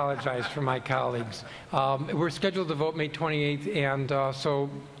 I apologize for my colleagues. We're scheduled to vote May 28th, and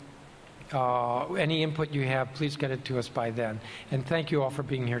any input you have, please get it to us by then. And thank you all for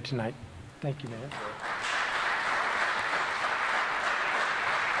being here tonight. Thank you, Mayor.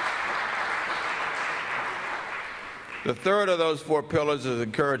 The third of those four pillars is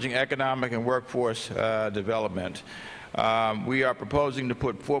encouraging economic and workforce development. We are proposing to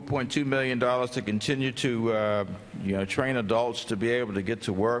put $4.2 million to continue to train adults to be able to get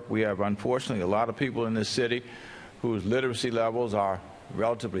to work. We have, unfortunately, a lot of people in this city whose literacy levels are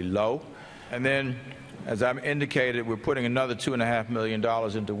relatively low. And then, as I've indicated, we're putting another $2.5 million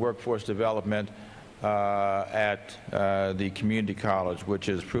into workforce development at the community college, which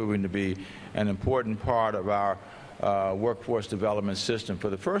is proving to be an important part of our workforce development system. For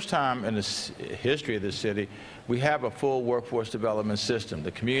the first time in the history of this city, we have a full workforce development system.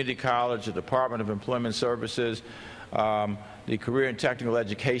 The community college, the Department of Employment Services, the career and technical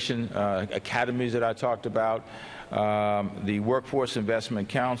education academies that I talked about, the Workforce Investment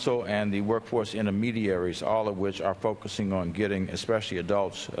Council, and the workforce intermediaries, all of which are focusing on getting especially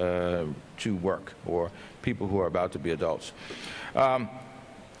adults to work, or people who are about to be adults.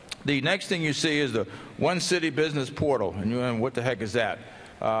 The next thing you see is the One City Business Portal, and what the heck is that?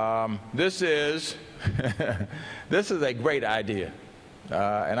 This is this is a great idea,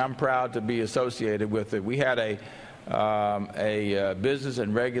 and I'm proud to be associated with it. We had a Business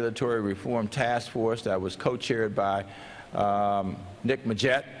and Regulatory Reform Task Force that was co-chaired by Nick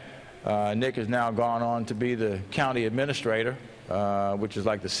Majette. Nick has now gone on to be the county administrator, which is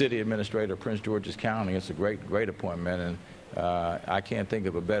like the city administrator of Prince George's County. It's a great appointment, and I can't think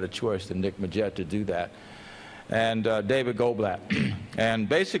of a better choice than Nick Majette to do that. And David Goldblatt. And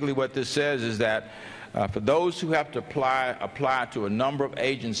basically what this says is that for those who have to apply to a number of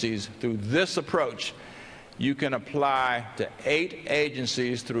agencies through this approach, you can apply to 8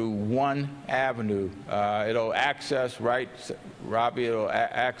 agencies through one avenue. It'll access, right, Robbie, it'll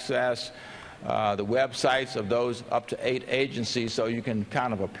access the websites of those up to 8 agencies, so you can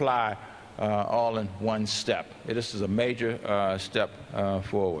kind of apply all in one step. This is a major step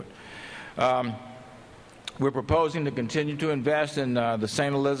forward. We're proposing to continue to invest in the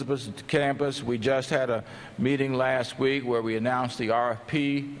St. Elizabeth campus. We just had a meeting last week where we announced the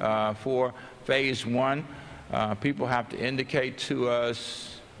RFP for Phase 1. People have to indicate to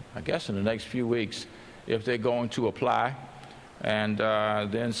us, I guess in the next few weeks, if they're going to apply, and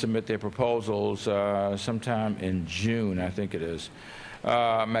then submit their proposals sometime in June, I think it is.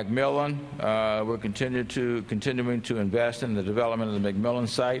 McMillan, we're continuing to invest in the development of the McMillan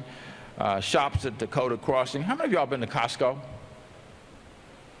site. Shops at Dakota Crossing. How many of y'all been to Costco?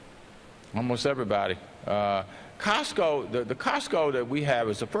 Almost everybody. Costco, the Costco that we have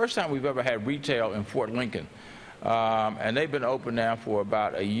is the first time we've ever had retail in Fort Lincoln. And they've been open now for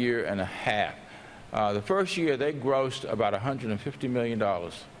about a year and a half. The first year they grossed about $150 million.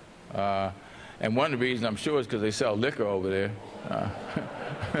 And one of the reasons I'm sure is because they sell liquor over there.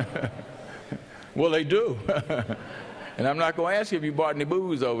 Well, they do. And I'm not going to ask you if you bought any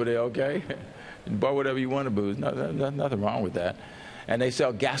booze over there, okay? You bought whatever you want to booze. Nothing wrong with that. And they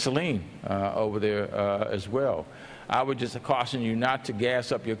sell gasoline over there as well. I would just caution you not to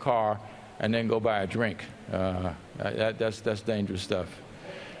gas up your car and then go buy a drink. That's dangerous stuff.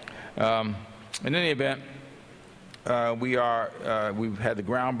 In any event, we've had the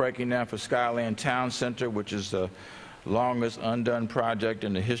groundbreaking now for Skyland Town Center, which is the longest undone project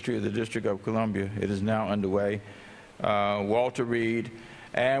in the history of the District of Columbia. It is now underway. Walter Reed,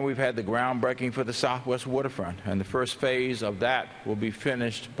 and we've had the groundbreaking for the Southwest Waterfront, and the first phase of that will be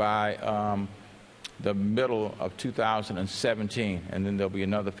finished by the middle of 2017, and then there'll be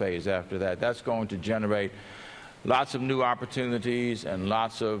another phase after that. That's going to generate lots of new opportunities and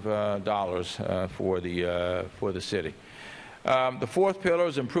lots of dollars for the city. The fourth pillar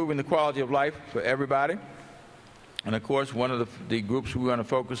is improving the quality of life for everybody. And of course, one of the groups we're going to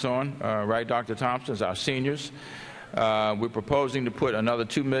focus on, right, Dr. Thompson, is our seniors. We're proposing to put another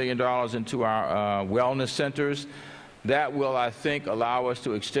 $2 million into our wellness centers. That will, I think, allow us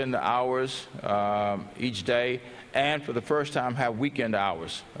to extend the hours each day, and for the first time have weekend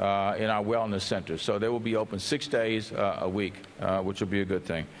hours in our wellness centers. So they will be open 6 days a week, which will be a good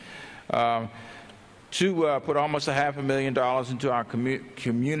thing. To put almost $500,000 into our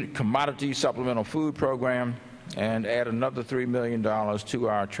commodity supplemental food program, and add another $3 million to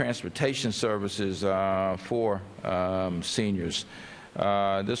our transportation services for seniors.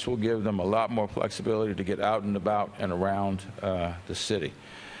 This will give them a lot more flexibility to get out and about and around the city.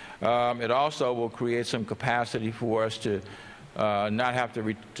 It also will create some capacity for us to not have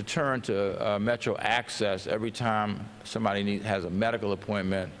to turn to Metro Access every time somebody has a medical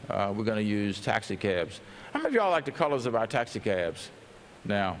appointment. We're going to use taxi cabs. How many of y'all like the colors of our taxi cabs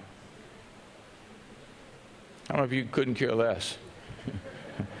now? How many of you couldn't care less?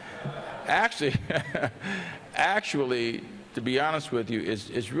 Actually, to be honest with you,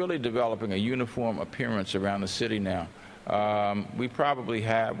 it's really developing a uniform appearance around the city now. We probably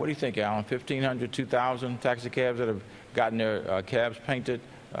have, what do you think, Alan, 1,500, 2,000 taxi cabs that have gotten their cabs painted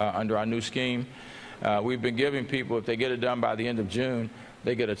under our new scheme. We've been giving people, if they get it done by the end of June,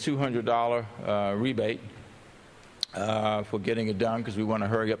 they get a $200 rebate for getting it done, because we want to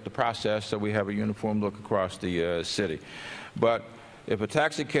hurry up the process so we have a uniform look across the city. But if a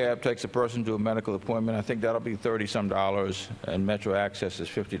taxi cab takes a person to a medical appointment, I think that'll be $30-some, and Metro Access is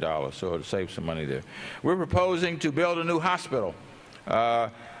 $50, so it'll save some money there. We're proposing to build a new hospital.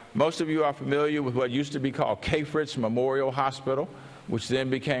 Most of you are familiar with what used to be called K. Fritz Memorial Hospital, which then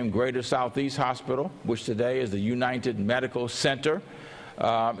became Greater Southeast Hospital, which today is the United Medical Center.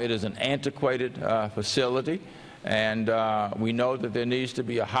 It is an antiquated facility. And we know that there needs to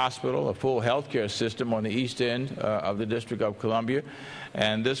be a hospital, a full health care system on the east end of the District of Columbia.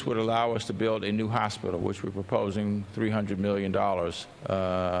 And this would allow us to build a new hospital, which we're proposing $300 million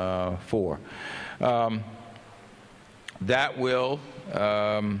for.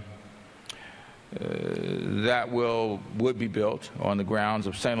 Would be built on the grounds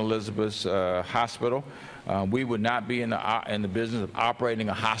of St. Elizabeth's Hospital. We would not be in the business of operating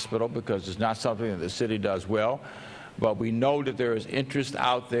a hospital, because it's not something that the city does well. But we know that there is interest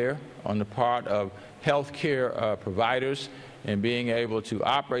out there on the part of health care providers in being able to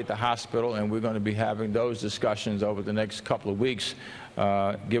operate the hospital, and we're going to be having those discussions over the next couple of weeks,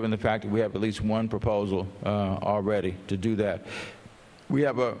 given the fact that we have at least one proposal already to do that. We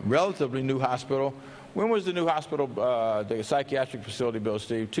have a relatively new hospital. When was the new hospital, the psychiatric facility built,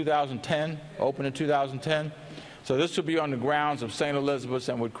 Steve? 2010? Opened in 2010? So this will be on the grounds of St. Elizabeth's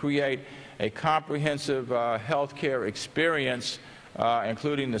and would create a comprehensive health care experience,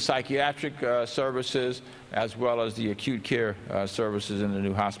 including the psychiatric services as well as the acute care services in the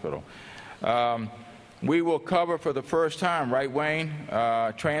new hospital. We will cover for the first time, right, Wayne,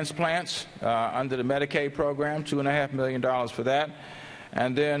 transplants under the Medicaid program, $2.5 million for that.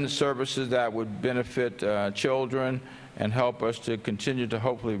 And then services that would benefit children and help us to continue to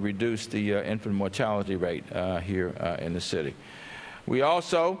hopefully reduce the infant mortality rate here in the city. We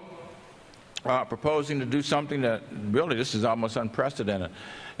also are proposing to do something that really, this is almost unprecedented,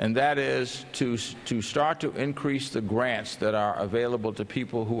 and that is to start to increase the grants that are available to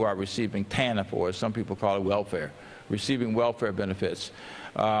people who are receiving TANF, or as some people call it, welfare, receiving welfare benefits.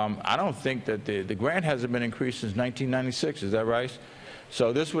 I don't think that the grant hasn't been increased since 1996, is that right?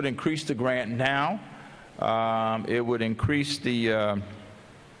 So this would increase the grant now. It would increase the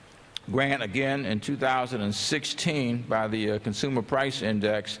grant again in 2016 by the Consumer Price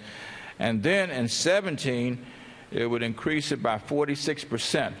Index. And then in 2017, it would increase it by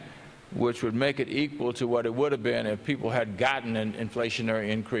 46%, which would make it equal to what it would have been if people had gotten an inflationary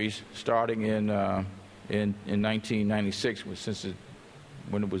increase starting in 1996,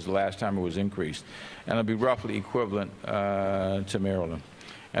 when it was the last time it was increased. And it'll be roughly equivalent to Maryland.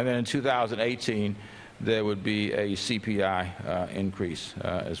 And then in 2018, there would be a CPI increase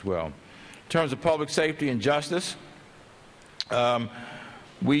as well. In terms of public safety and justice,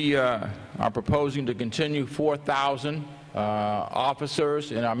 we are proposing to continue 4,000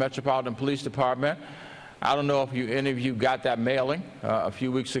 officers in our Metropolitan Police Department. I don't know if any of you got that mailing a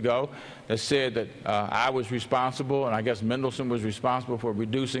few weeks ago that said that I was responsible, and I guess Mendelson was responsible for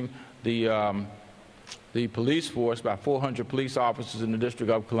reducing the police force by 400 police officers in the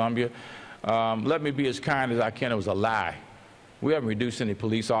District of Columbia. Let me be as kind as I can. It was a lie. We haven't reduced any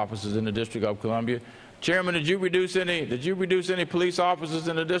police officers in the District of Columbia. Chairman, did you reduce any police officers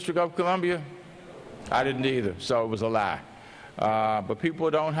in the District of Columbia? I didn't either, so it was a lie. But people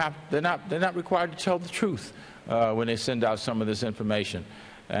they're not required to tell the truth when they send out some of this information.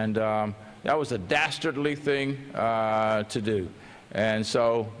 And that was a dastardly thing to do. And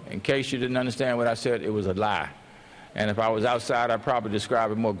so, in case you didn't understand what I said, it was a lie. And if I was outside, I'd probably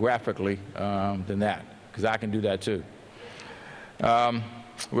describe it more graphically than that, because I can do that too.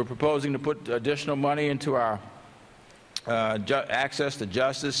 We're proposing to put additional money into our access to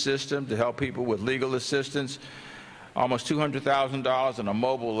justice system to help people with legal assistance. Almost $200,000 in a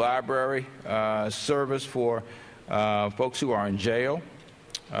mobile library service for folks who are in jail.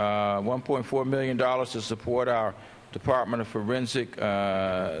 $1.4 million to support our Department of Forensic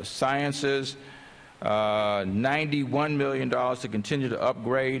Sciences. $91 million to continue to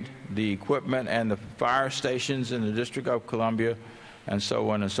upgrade the equipment and the fire stations in the District of Columbia, and so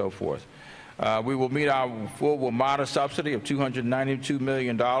on and so forth. We will meet our full WMATA subsidy of $292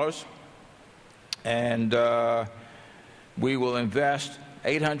 million, and we will invest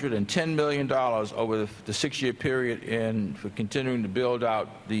 $810 million over the 6-year period for continuing to build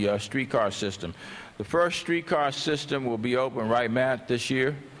out the streetcar system. The first streetcar system will be open right, Matt, this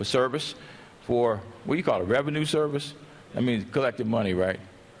year for service, for, what do you call it, revenue service? That means collecting money, right?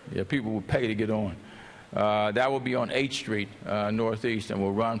 Yeah, people will pay to get on. That will be on 8th Street Northeast, and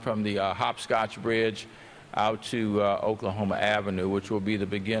will run from the Hopscotch Bridge out to Oklahoma Avenue, which will be the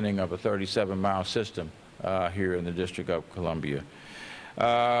beginning of a 37-mile system here in the District of Columbia.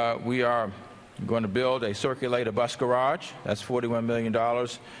 We are going to build a circulator bus garage. That's $41 million,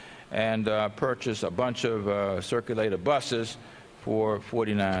 and purchase a bunch of circulator buses for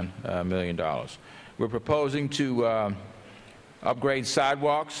 $49 million. We're proposing to upgrade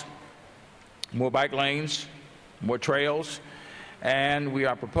sidewalks, more bike lanes, more trails, and we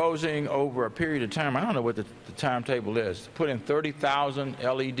are proposing over a period of time, I don't know what the timetable is, to put in 30,000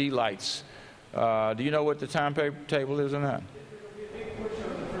 LED lights. Do you know what the timetable is on that?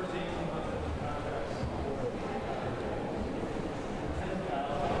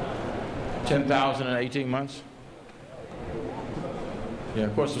 10,000 in 18 months? Yeah,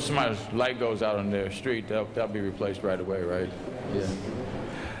 of course, if somebody's light goes out on their street, they'll be replaced right away, right?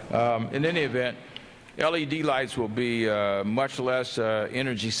 Yeah. In any event, LED lights will be much less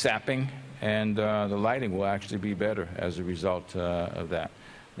energy sapping, and the lighting will actually be better as a result of that.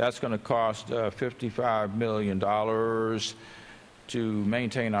 That's going to cost $55 million to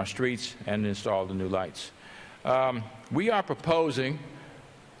maintain our streets and install the new lights. We are proposing,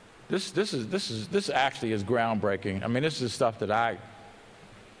 this actually is groundbreaking. I mean, this is stuff that I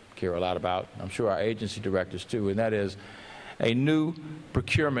care a lot about. I'm sure our agency directors too, and that is a new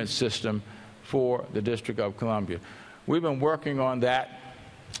procurement system for the District of Columbia. We've been working on that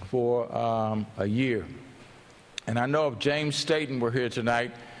for a year. And I know if James Staten were here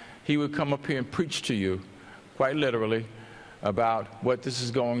tonight, he would come up here and preach to you, quite literally, about what this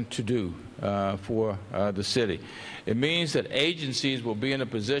is going to do for the city. It means that agencies will be in a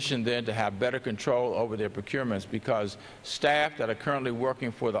position then to have better control over their procurements, because staff that are currently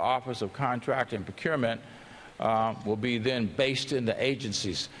working for the Office of Contract and Procurement will be then based in the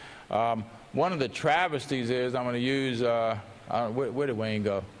agencies. One of the travesties is, I'm going to use, where did Wayne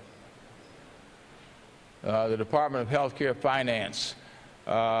go? The Department of Healthcare Finance,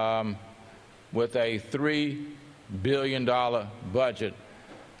 with a $3 billion budget,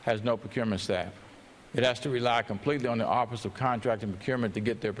 has no procurement staff. It has to rely completely on the Office of Contract and Procurement to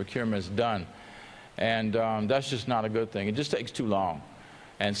get their procurements done. And that's just not a good thing. It just takes too long.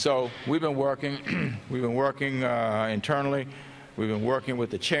 And so we've been working, internally. We've been working with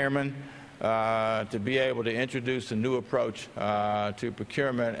the chairman to be able to introduce a new approach to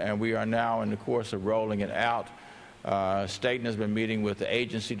procurement, and we are now in the course of rolling it out. Staten has been meeting with the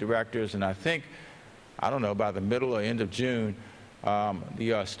agency directors, and I think, I don't know, by the middle or end of June,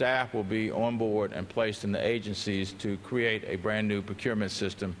 the staff will be on board and placed in the agencies to create a brand new procurement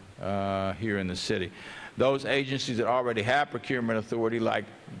system here in the city. Those agencies that already have procurement authority, like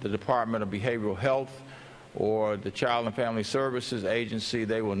the Department of Behavioral Health, or the Child and Family Services Agency,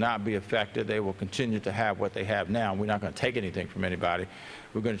 they will not be affected. They will continue to have what they have now. We're not going to take anything from anybody.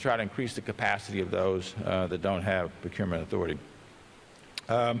 We're going to try to increase the capacity of those that don't have procurement authority.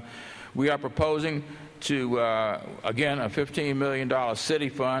 We are proposing to, again, a $15 million city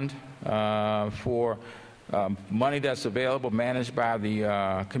fund for money that's available, managed by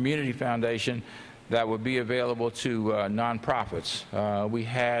the Community Foundation, that would be available to nonprofits. We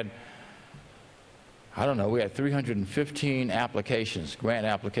had 315 applications, grant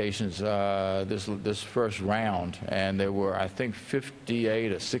applications, this first round, and there were, I think,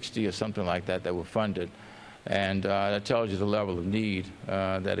 58 or 60 or something like that that were funded, and that tells you the level of need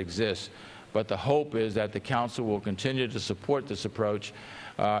that exists. But the hope is that the council will continue to support this approach.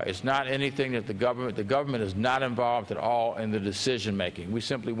 It's not anything that the government is not involved at all in the decision making. We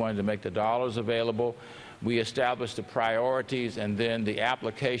simply wanted to make the dollars available. We established the priorities, and then the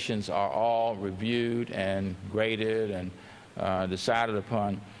applications are all reviewed and graded and decided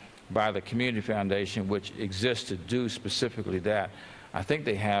upon by the Community Foundation, which exists to do specifically that. I think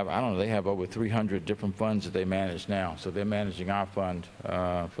they have, they have over 300 different funds that they manage now. So they're managing our fund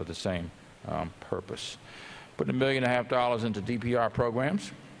for the same purpose. Putting $1.5 million into DPR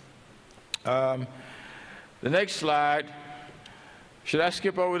programs. The next slide. Should I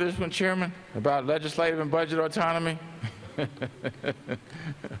skip over this one, Chairman, about legislative and budget autonomy?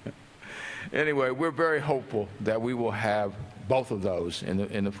 Anyway, we're very hopeful that we will have both of those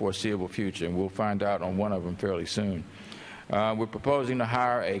in the foreseeable future, and we'll find out on one of them fairly soon. We're proposing to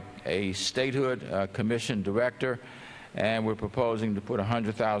hire a statehood commission director, and we're proposing to put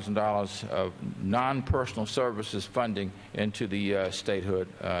 $100,000 of non-personal services funding into the statehood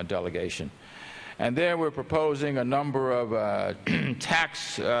delegation. And then we're proposing a number of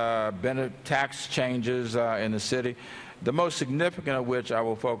tax changes in the city, the most significant of which I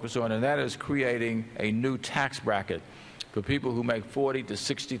will focus on, and that is creating a new tax bracket for people who make $40,000 to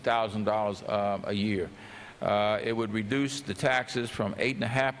 $60,000 a year. It would reduce the taxes from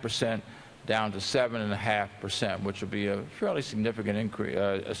 8.5% down to 7.5%, which would be a fairly significant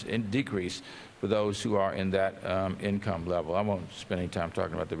decrease for those who are in that income level. I won't spend any time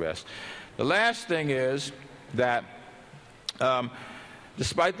talking about the rest. The last thing is that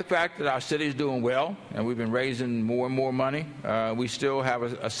despite the fact that our city is doing well and we've been raising more and more money, we still have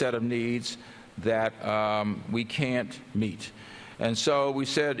a set of needs that we can't meet. And so we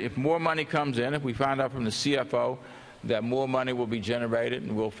said if more money comes in, if we find out from the CFO that more money will be generated,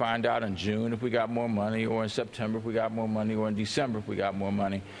 and we'll find out in June if we got more money, or in September if we got more money, or in December if we got more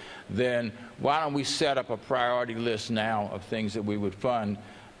money, then why don't we set up a priority list now of things that we would fund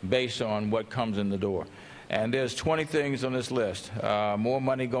based on what comes in the door. And there's 20 things on this list. More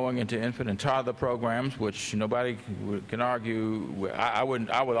money going into infant and toddler programs, which nobody can argue. I would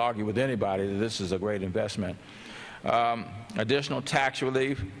argue with anybody that this is a great investment. Additional tax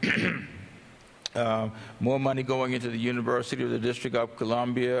relief. More money going into the University of the District of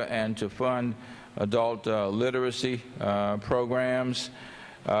Columbia and to fund adult literacy programs.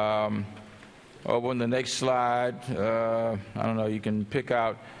 Over on the next slide, you can pick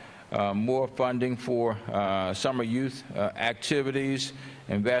out more funding for summer youth activities,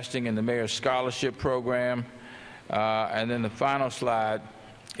 investing in the Mayor's Scholarship Program. And then the final slide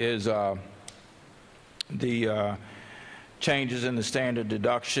is the changes in the standard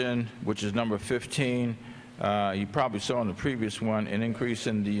deduction, which is number 15. You probably saw in the previous one an increase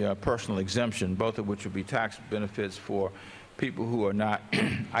in the personal exemption, both of which would be tax benefits for people who are not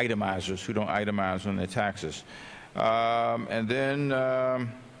itemizers, who don't itemize on their taxes. And then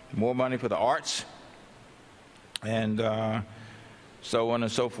more money for the arts, and so on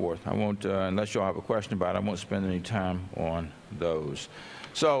and so forth. I won't, unless you all have a question about it, I won't spend any time on those.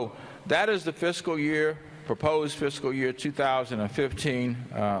 So that is the proposed fiscal year 2015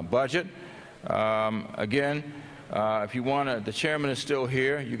 budget. Again, if you want to, the chairman is still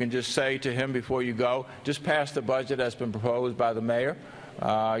here. You can just say to him before you go, just pass the budget that's been proposed by the mayor.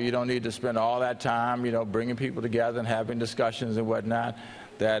 You don't need to spend all that time, bringing people together and having discussions and whatnot.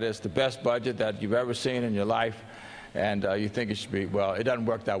 That is the best budget that you've ever seen in your life, and you think it should be. Well, it doesn't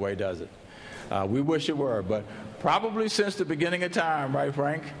work that way, does it? We wish it were, but probably since the beginning of time, right,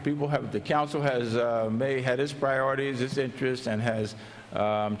 Frank? The council has had its priorities, its interests, and has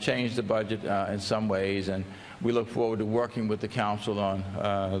changed the budget in some ways, and we look forward to working with the council on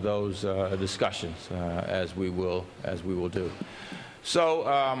those discussions as we will do.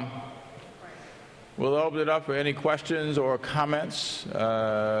 So we'll open it up for any questions or comments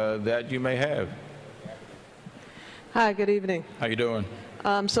that you may have. Hi, good evening. How you doing?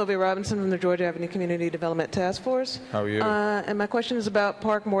 I'm Sylvia Robinson from the Georgia Avenue Community Development Task Force. How are you? And my question is about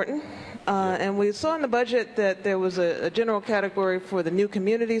Park Morton. And we saw in the budget that there was a general category for the new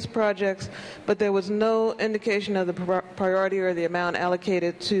communities projects, but there was no indication of the priority or the amount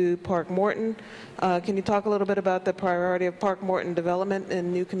allocated to Park Morton. Can you talk a little bit about the priority of Park Morton development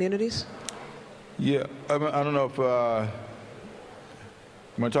in new communities? Yeah, I don't know if you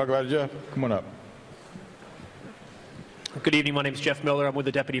want to talk about it, Jeff? Come on up. Good evening. My name is Jeff Miller. I'm with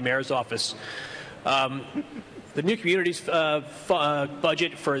the Deputy Mayor's Office. The new communities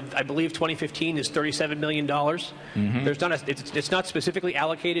budget for, I believe, 2015 is $37 million. Mm-hmm. It's not specifically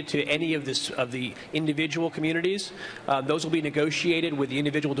allocated to any of the individual communities. Those will be negotiated with the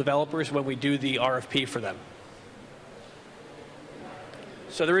individual developers when we do the RFP for them.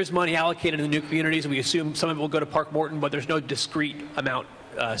 So there is money allocated in the new communities. We assume some of it will go to Park Morton, but there's no discrete amount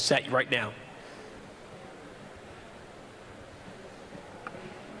set right now.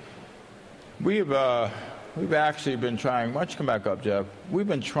 We've actually been trying. Why don't you come back up, Jeff? We've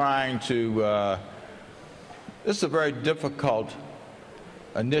been trying to. This is a very difficult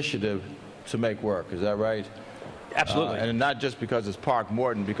initiative to make work. Is that right? Absolutely. And not just because it's Park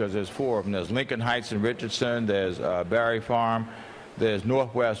Morton, because there's four of them. There's Lincoln Heights and Richardson. There's Barry Farm. There's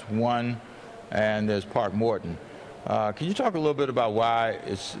Northwest 1, and there's Park Morton. Can you talk a little bit about why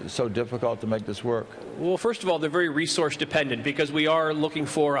it's so difficult to make this work? Well, first of all, they're very resource dependent because we are looking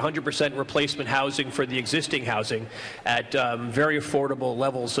for 100% replacement housing for the existing housing at very affordable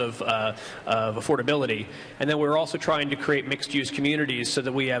levels of affordability. And then we're also trying to create mixed-use communities so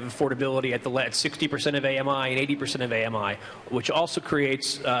that we have affordability at 60% of AMI and 80% of AMI, which also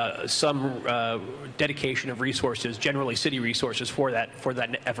creates some dedication of resources, generally city resources, for that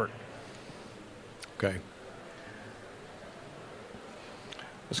effort. Okay.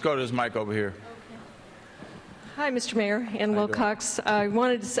 Let's go to this mic over here. Hi, Mr. Mayor. Ann Wilcox. I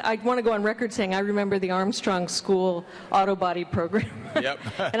want to go on record saying I remember the Armstrong School auto body program. Yep.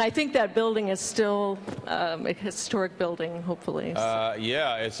 And I think that building is still a historic building, hopefully.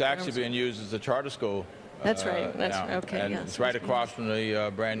 Yeah, it's actually being used as a charter school. That's right. That's now. right. Okay. And yes, it's right across from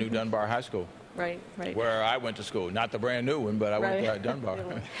the brand new Dunbar High School. Right, right. Where I went to school. Not the brand new one, but I went to Dunbar.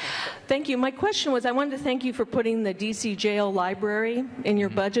 Thank you. My question was, I wanted to thank you for putting the D.C. Jail Library in your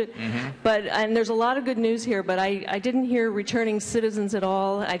budget. Mm-hmm. And there's a lot of good news here, but I didn't hear returning citizens at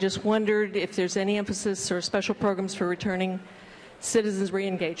all. I just wondered if there's any emphasis or special programs for returning citizens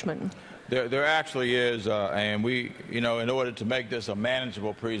re-engagement. There actually is, and we, in order to make this a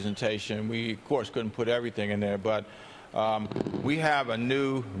manageable presentation, we, of course, couldn't put everything in there, but we have a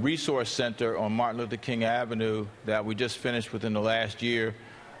new resource center on Martin Luther King Avenue that we just finished within the last year.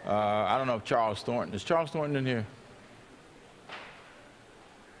 I don't know if Charles Thornton, is Charles Thornton in here?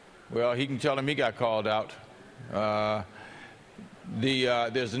 Well, he can tell him he got called out.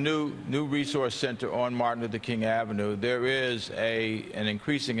 There's a new resource center on Martin Luther King Avenue. There is an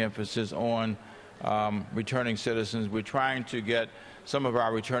increasing emphasis on returning citizens. We're trying to get some of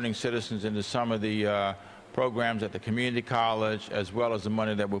our returning citizens into some of the programs at the community college, as well as the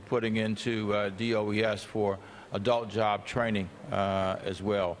money that we're putting into DOES for adult job training as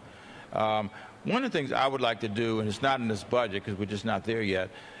well. One of the things I would like to do, and it's not in this budget because we're just not there yet,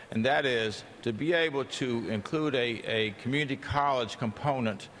 and that is to be able to include a community college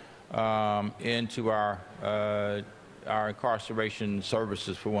component into our incarceration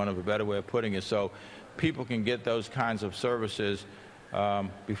services, for want of a better way of putting it, so people can get those kinds of services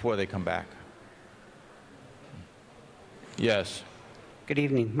before they come back. Yes. Good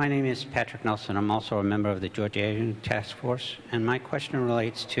evening. My name is Patrick Nelson. I'm also a member of the Georgia Avenue Task Force, and my question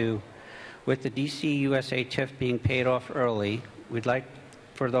relates to, with the DC USA TIF being paid off early, we'd like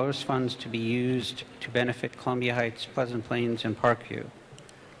for those funds to be used to benefit Columbia Heights, Pleasant Plains, and Parkview.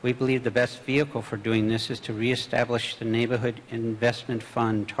 We believe the best vehicle for doing this is to reestablish the Neighborhood Investment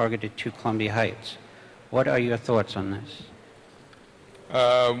Fund targeted to Columbia Heights. What are your thoughts on this?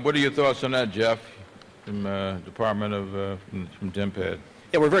 What are your thoughts on that, Jeff? From Department of from DMPED.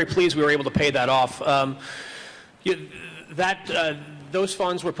 Yeah, we're very pleased we were able to pay that off. Those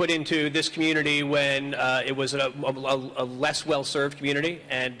funds were put into this community when it was a less well-served community,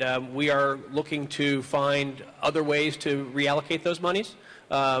 and we are looking to find other ways to reallocate those monies.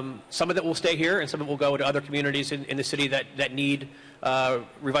 Some of it will stay here, and some of it will go to other communities in the city that need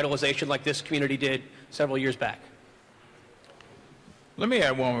revitalization like this community did several years back. Let me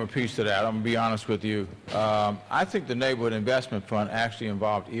add one more piece to that. I'm going to be honest with you. I think the Neighborhood Investment Fund actually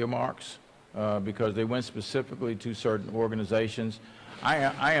involved earmarks because they went specifically to certain organizations.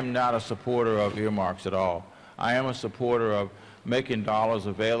 I am not a supporter of earmarks at all. I am a supporter of making dollars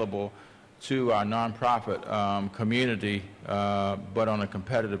available to our nonprofit community, but on a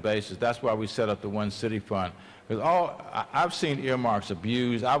competitive basis. That's why we set up the One City Fund. Because I've seen earmarks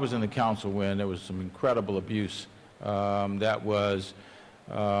abused. I was in the council when there was some incredible abuse that was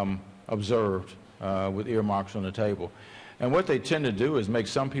observed with earmarks on the table. And what they tend to do is make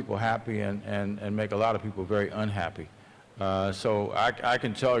some people happy and make a lot of people very unhappy. So I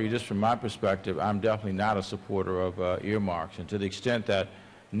can tell you, just from my perspective, I'm definitely not a supporter of earmarks. And to the extent that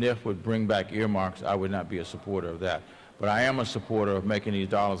NIF would bring back earmarks, I would not be a supporter of that. But I am a supporter of making these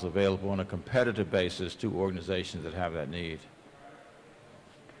dollars available on a competitive basis to organizations that have that need.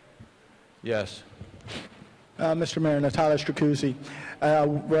 Yes. Mr. Mayor, Natalia Stracuzzi,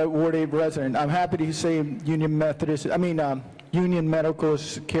 Ward 8 resident. I'm happy to say Union Medical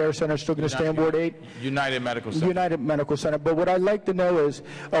Care Center is still going to stay in Ward 8. United Medical Center. United Medical Center. But what I'd like to know is,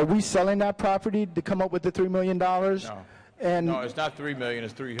 are we selling that property to come up with the $3 million? No. And no, it's not $3 million,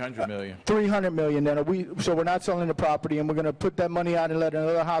 it's $300 million. $300 million, then. So we're not selling the property, and we're going to put that money out and let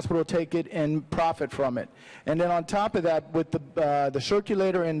another hospital take it and profit from it. And then on top of that, with the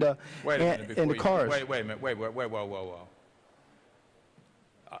circulator and the cars. Wait a minute, whoa.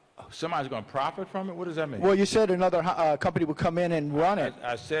 Somebody's going to profit from it? What does that mean? Well, you said another company would come in and run it.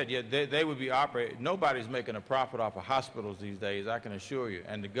 I said, yeah, they would be operating. Nobody's making a profit off of hospitals these days, I can assure you.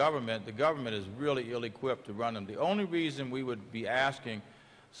 And the government is really ill-equipped to run them. The only reason we would be asking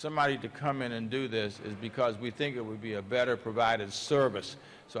somebody to come in and do this is because we think it would be a better provided service.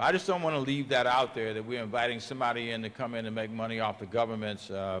 So I just don't want to leave that out there, that we're inviting somebody in to come in and make money off the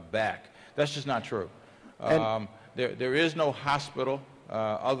government's back. That's just not true. There is no hospital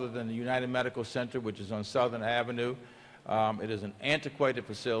other than the United Medical Center, which is on Southern Avenue. It is an antiquated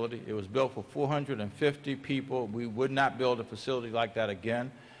facility. It was built for 450 people. We would not build a facility like that again.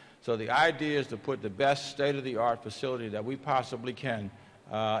 So the idea is to put the best state-of-the-art facility that we possibly can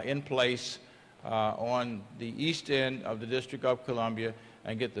in place on the east end of the District of Columbia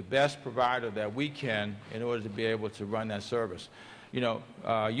and get the best provider that we can in order to be able to run that service. You know,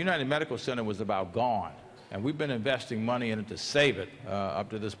 United Medical Center was about gone. And we've been investing money in it to save it up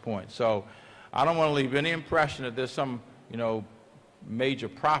to this point. So I don't want to leave any impression that there's some, major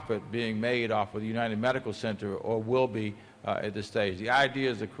profit being made off of the United Medical Center, or will be at this stage. The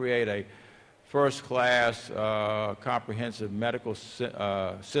idea is to create a first-class, comprehensive medical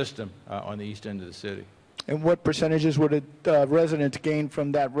system on the east end of the city. And what percentages would the residents gain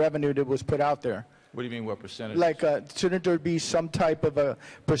from that revenue that was put out there? What do you mean, what percentage? Like, shouldn't there be some type of a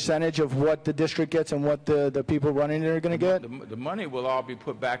percentage of what the district gets and what the people running it are going to get? The money will all be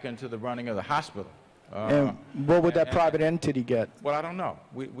put back into the running of the hospital. And what would that private entity get? Well, I don't know.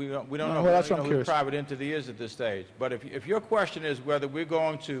 We don't know. Well, that's what I'm who curious. the private entity is at this stage. But if your question is whether we're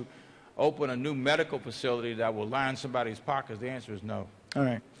going to open a new medical facility that will line somebody's pockets, the answer is no. All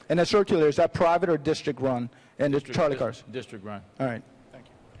right. And the circulator, is that private or district run? And the Charlie cars? District run. All right.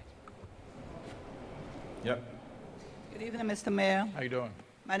 Yep. Good evening, Mr. Mayor. How you doing?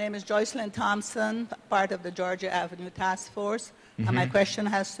 My name is Joycelyn Thompson, part of the Georgia Avenue Task Force, and my question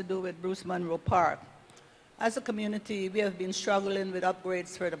has to do with Bruce Monroe Park. As a community, we have been struggling with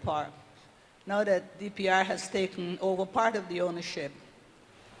upgrades for the park. Now that DPR has taken over part of the ownership,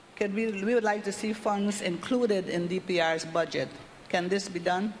 we would like to see funds included in DPR's budget. Can this be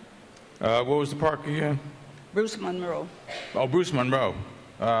done? What was the park again? Bruce Monroe. Oh, Bruce Monroe.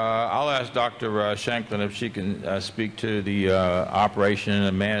 I'll ask Dr. Shanklin if she can speak to the operation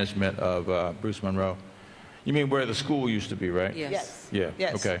and management of Bruce Monroe. You mean where the school used to be, right? Yes. Yeah,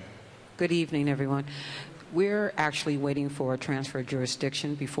 yes. Okay. Good evening, everyone. We're actually waiting for a transfer of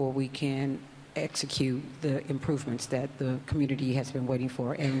jurisdiction before we can execute the improvements that the community has been waiting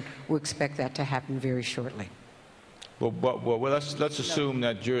for, and we expect that to happen very shortly. Well, let's assume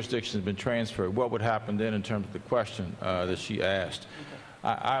that jurisdiction has been transferred. What would happen then in terms of the question that she asked?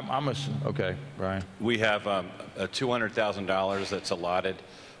 Okay, Brian. We have $200,000 that's allotted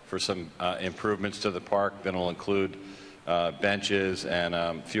for some improvements to the park that will include benches and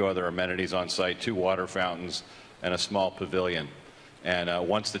a few other amenities on site, 2 water fountains, and a small pavilion. And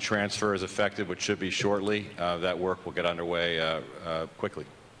once the transfer is effective, which should be shortly, that work will get underway quickly.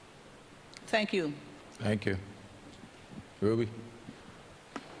 Thank you. Thank you. Ruby?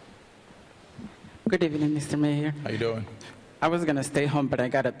 Good evening, Mr. Mayor. How you doing? I was going to stay home, but I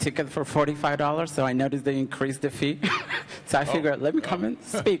got a ticket for $45, so I noticed they increased the fee. So I figured, let me come and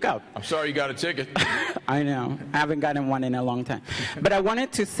speak up. I'm sorry you got a ticket. I know. I haven't gotten one in a long time. But I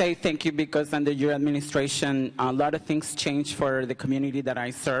wanted to say thank you because under your administration, a lot of things changed for the community that I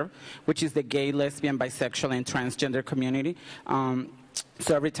serve, which is the gay, lesbian, bisexual, and transgender community.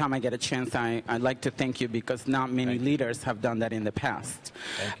 So every time I get a chance, I'd like to thank you because not many leaders have done that in the past.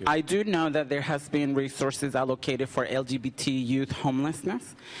 Thank you. I do know that there has been resources allocated for LGBT youth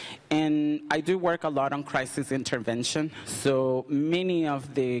homelessness, and I do work a lot on crisis intervention. So many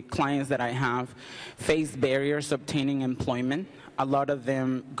of the clients that I have face barriers obtaining employment. A lot of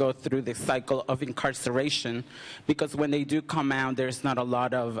them go through the cycle of incarceration because when they do come out, there's not a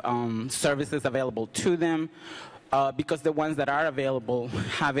lot of services available to them. Because the ones that are available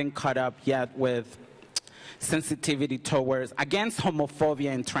haven't caught up yet with sensitivity against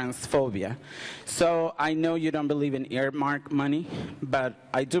homophobia and transphobia. So I know you don't believe in earmark money, but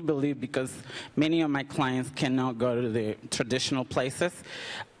I do believe because many of my clients cannot go to the traditional places.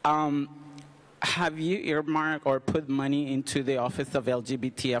 Have you earmarked or put money into the Office of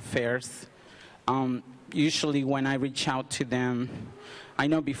LGBT Affairs? Usually when I reach out to them, I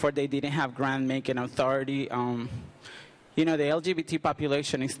know before they didn't have grant-making authority. You know, the LGBT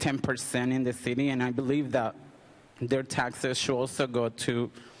population is 10% in the city, and I believe that their taxes should also go to,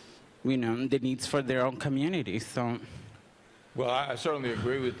 you know, the needs for their own community. So, well, I certainly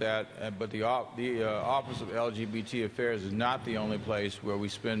agree with that, but the Office of LGBT Affairs is not the only place where we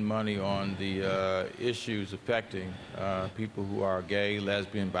spend money on the issues affecting people who are gay,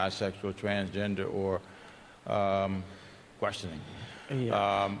 lesbian, bisexual, transgender, or questioning.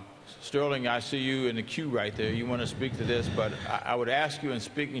 Yeah. Sterling, I see you in the queue right there. You want to speak to this, but I would ask you in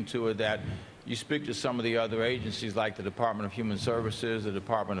speaking to it that you speak to some of the other agencies like the Department of Human Services, the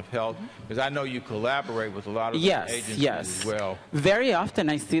Department of Health, because I know you collaborate with a lot of agencies as well. Very often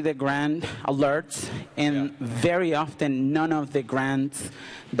I see the grant alerts, and very often none of the grants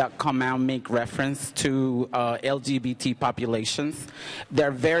that come out make reference to LGBT populations. There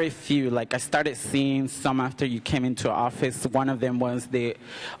are very few. Like I started seeing some after you came into office. One of them was the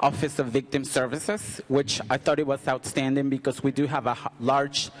Office of Victim Services, which I thought it was outstanding because we do have a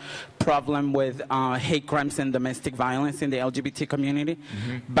large problem with hate crimes and domestic violence in the LGBT community.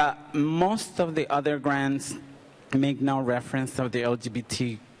 Mm-hmm. But most of the other grants make no reference of the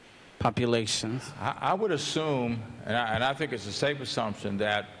LGBT populations. I would assume, and I think it's a safe assumption,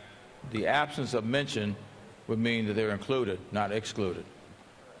 that the absence of mention would mean that they're included, not excluded.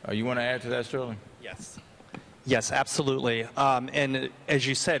 You want to add to that, Sterling? Yes. Yes, absolutely. And as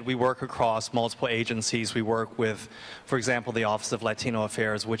you said, we work across multiple agencies. We work with, for example, the Office of Latino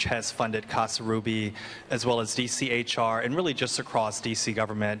Affairs, which has funded Casa Ruby, as well as DCHR, and really just across DC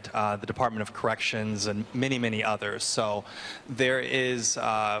government, the Department of Corrections, and many, many others. So there is,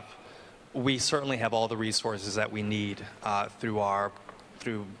 we certainly have all the resources that we need through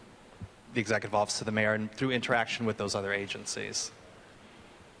the Executive Office of the Mayor and through interaction with those other agencies.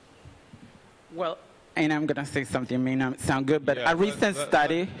 Well, and I'm going to say something may not sound good, but a recent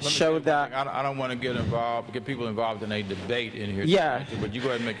study showed that... I don't want to get people involved in a debate in here. Yeah. Tonight, but you go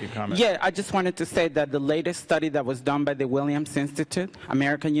ahead and make your comment. Yeah, I just wanted to say that the latest study that was done by the Williams Institute,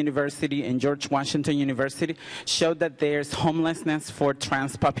 American University, and George Washington University showed that there's homelessness for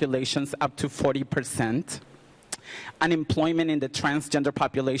trans populations up to 40%. Unemployment in the transgender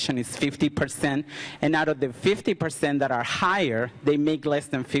population is 50%, and out of the 50% that are higher, they make less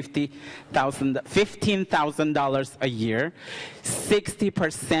than $15,000 a year.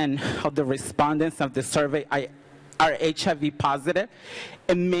 60% of the respondents of the survey are HIV positive,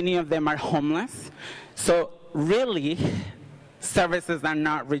 and many of them are homeless. So really, services are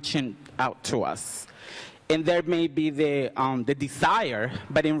not reaching out to us. And there may be the desire,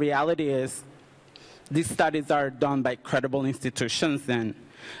 but in reality is these studies are done by credible institutions, and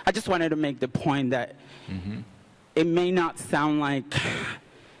I just wanted to make the point that it may not sound like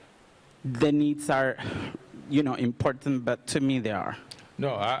the needs are, important, but to me they are.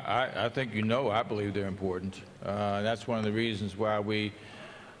 No, I think I believe they're important. That's one of the reasons why we,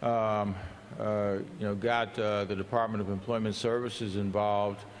 got the Department of Employment Services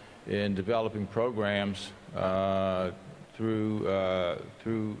involved in developing programs through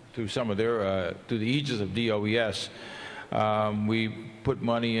some of their through the aegis of DOES. We put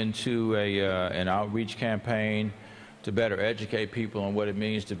money into an outreach campaign to better educate people on what it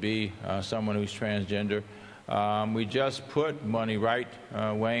means to be someone who's transgender. We just put money, right,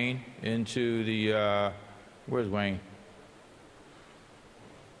 Wayne, into the where's Wayne?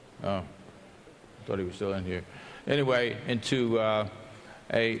 Oh, I thought he was still in here. Anyway, into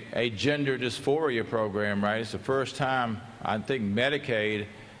a gender dysphoria program, right? It's the first time I think Medicaid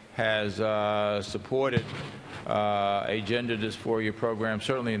has supported a gender dysphoria program,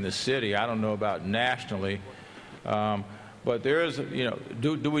 certainly in the city. I don't know about nationally. But there is,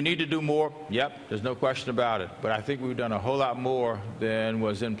 do we need to do more? Yep, there's no question about it. But I think we've done a whole lot more than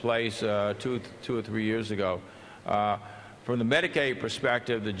was in place 2 or 3 years ago. from the Medicaid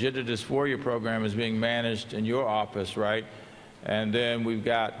perspective, the gender dysphoria program is being managed in your office, right? And then we've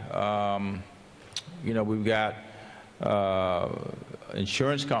got,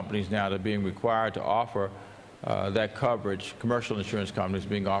 insurance companies now that are being required to offer that coverage. Commercial insurance companies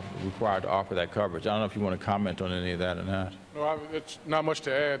being required to offer that coverage. I don't know if you want to comment on any of that or not. No, it's not much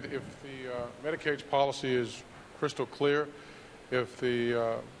to add. If the Medicaid's policy is crystal clear, if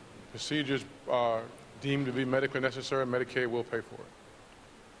the procedures are deemed to be medically necessary, Medicaid will pay for it.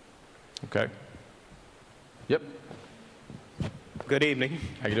 Okay. Yep. Good evening.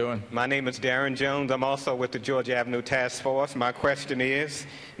 How you doing? My name is Darren Jones. I'm also with the Georgia Avenue Task Force. My question is,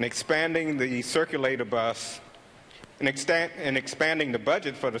 in expanding the circulator bus, in expanding the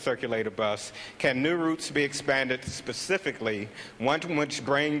budget for the circulator bus, can new routes be expanded, specifically one which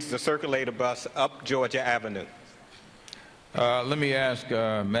brings the circulator bus up Georgia Avenue? Let me ask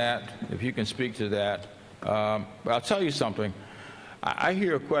Matt if you can speak to that. I'll tell you something. I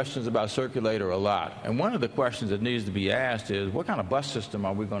hear questions about circulator a lot, and one of the questions that needs to be asked is, what kind of bus system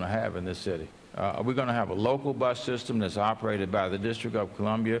are we going to have in this city? Are we going to have a local bus system that's operated by the District of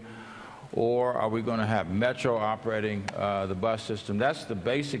Columbia, or are we going to have Metro operating the bus system? That's the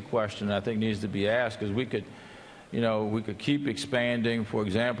basic question that I think needs to be asked, because we could keep expanding. For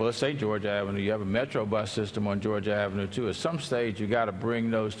example, let's say Georgia Avenue, you have a Metro bus system on Georgia Avenue too. At some stage, you got to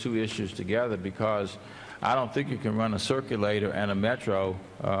bring those two issues together, because I don't think you can run a circulator and a Metro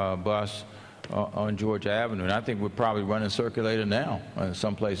bus on Georgia Avenue. And I think we're probably running circulator now in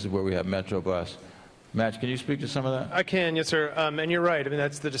some places where we have Metro bus. Matt, can you speak to some of that? I can, yes, sir. And you're right. I mean,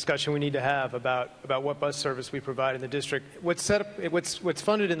 that's the discussion we need to have about what bus service we provide in the district. What's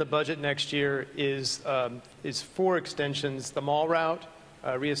funded in the budget next year is 4 extensions: the mall route,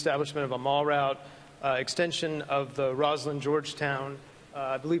 reestablishment of a mall route, extension of the Roslyn-Georgetown,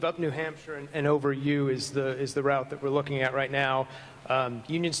 I believe up New Hampshire and over U is the route that we're looking at right now.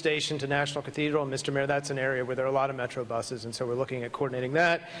 Union Station to National Cathedral, and Mr. Mayor, that's an area where there are a lot of Metro buses, and so we're looking at coordinating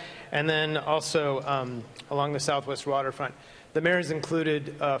that. And then also along the southwest waterfront, the mayor has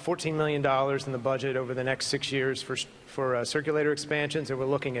included $14 million in the budget over the next 6 years for circulator expansions, and we're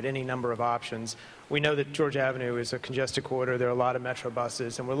looking at any number of options. We know that Georgia Avenue is a congested corridor. There are a lot of Metro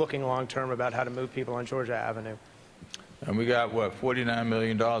buses, and we're looking long-term about how to move people on Georgia Avenue. And we got, what, $49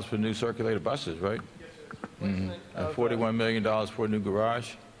 million for new circulator buses, right? Mm-hmm. $41 million for a new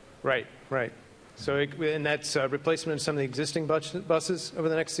garage? Right, right. So, and that's replacement of some of the existing buses over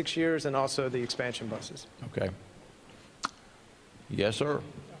the next 6 years, and also the expansion buses. Okay. Yes, sir.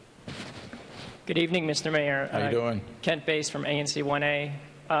 Good evening, Mr. Mayor. How you doing? Kent Bass from ANC 1A.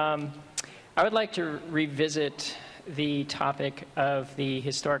 I would like to revisit the topic of the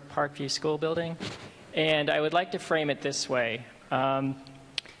historic Parkview School building, and I would like to frame it this way.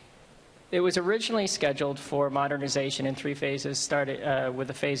 It was originally scheduled for modernization in 3 phases, started with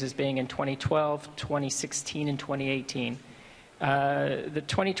the phases being in 2012, 2016, and 2018. The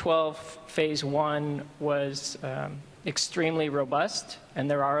 2012 phase 1 was extremely robust,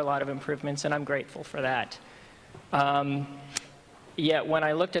 and there are a lot of improvements, and I'm grateful for that. Yet when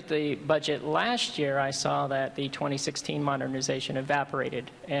I looked at the budget last year, I saw that the 2016 modernization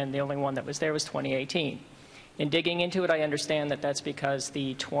evaporated, and the only one that was there was 2018. In digging into it, I understand that that's because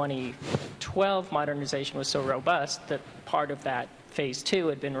the 2012 modernization was so robust that part of that phase 2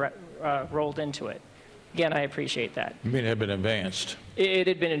 had been rolled into it. Again, I appreciate that. You mean it had been advanced? It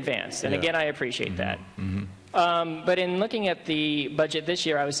had been advanced, and again, I appreciate that. But in looking at the budget this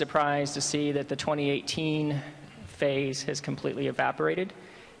year, I was surprised to see that the 2018 phase has completely evaporated.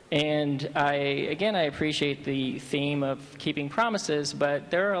 And again, I appreciate the theme of keeping promises, but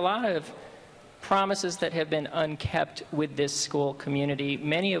there are a lot of promises that have been unkept with this school community,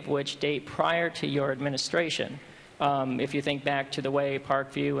 many of which date prior to your administration. If you think back to the way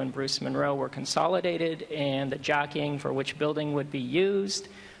Parkview and Bruce Monroe were consolidated and the jockeying for which building would be used,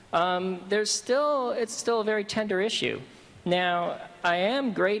 it's still a very tender issue. Now, I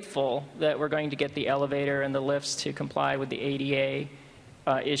am grateful that we're going to get the elevator and the lifts to comply with the ADA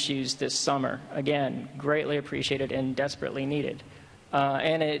issues this summer. Again, greatly appreciated and desperately needed.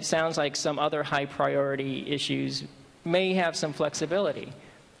 And it sounds like some other high priority issues may have some flexibility.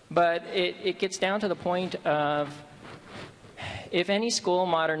 But it gets down to the point of, if any school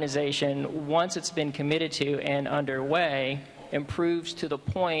modernization, once it's been committed to and underway, improves to the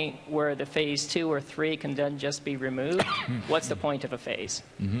point where the phase 2 or 3 can then just be removed, what's the point of a phase?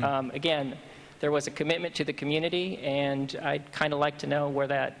 Again, there was a commitment to the community, and I'd kind of like to know where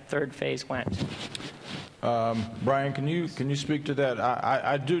that 3rd phase went. Brian, can you speak to that?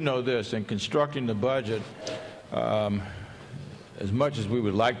 I do know this. In constructing the budget, as much as we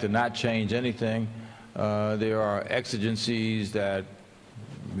would like to not change anything, there are exigencies that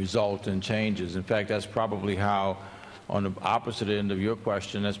result in changes. In fact, that's probably how, on the opposite end of your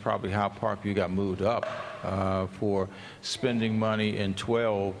question, that's probably how Parkview got moved up for spending money in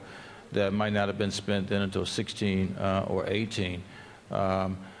 12 that might not have been spent then until 16 or 18.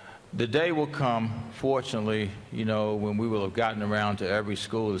 The day will come, fortunately, you know, when we will have gotten around to every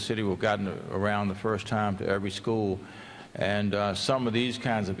school. The city will have gotten around the first time to every school, and some of these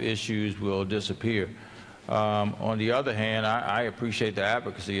kinds of issues will disappear. On the other hand, I appreciate the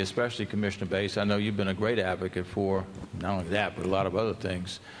advocacy, especially Commissioner Bates. I know you've been a great advocate for not only that, but a lot of other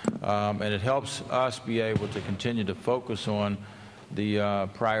things. And it helps us be able to continue to focus on the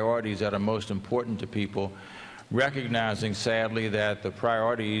priorities that are most important to people, recognizing, sadly, that the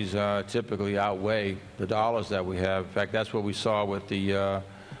priorities typically outweigh the dollars that we have. In fact, that's what we saw with the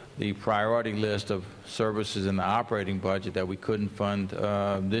priority list of services in the operating budget that we couldn't fund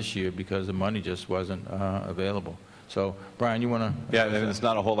this year because the money just wasn't available. So, Brian, you want to? Yeah, there's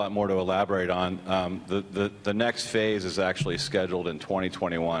not a whole lot more to elaborate on. The next phase is actually scheduled in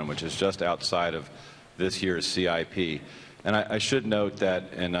 2021, which is just outside of this year's CIP. And I should note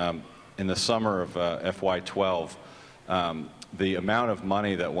that in the summer of FY12, the amount of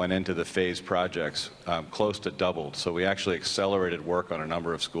money that went into the phase projects close to doubled. So we actually accelerated work on a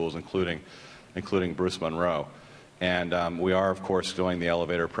number of schools, including Bruce Monroe. And we are, of course, doing the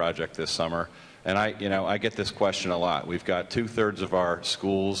elevator project this summer. And I get this question a lot. We've got 2/3 of our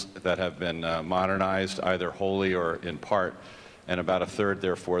schools that have been modernized, either wholly or in part, and about 1/3,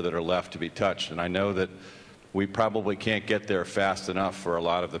 therefore, that are left to be touched. And I know that we probably can't get there fast enough for a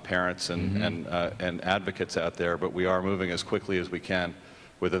lot of the parents and advocates out there, but we are moving as quickly as we can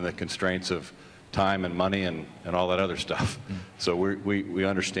within the constraints of time and money and all that other stuff. So we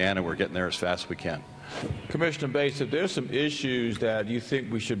understand, and we're getting there as fast as we can. Commissioner Bates, if there's some issues that you think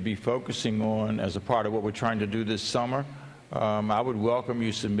we should be focusing on as a part of what we're trying to do this summer, I would welcome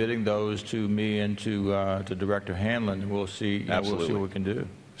you submitting those to me and to Director Hanlon, and we'll see, we'll see what we can do.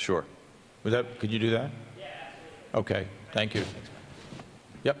 Sure. Could you do that? Okay, thank you.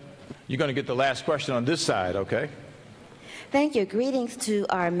 Yep. You're going to get the last question on this side, okay? Thank you. Greetings to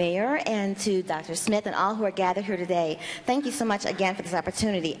our mayor and to Dr. Smith and all who are gathered here today. Thank you so much again for this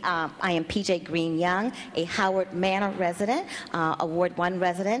opportunity. I am PJ Green Young, a Howard Manor resident, a Ward 1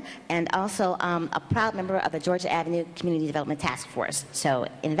 resident, and also a proud member of the Georgia Avenue Community Development Task Force. So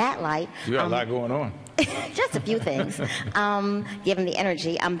in that light... You got a lot going on. Just a few things, given the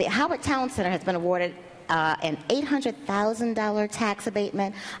energy. The Howard Town Center has been awarded an $800,000 tax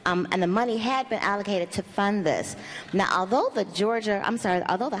abatement, and the money had been allocated to fund this. Now, although the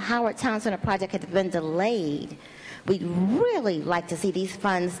Howard Town Center project has been delayed, we'd really like to see these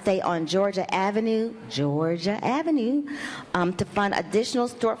funds stay on Georgia Avenue, to fund additional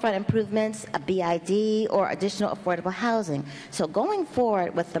storefront improvements, a BID, or additional affordable housing. So going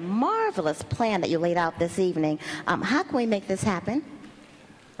forward with the marvelous plan that you laid out this evening, how can we make this happen?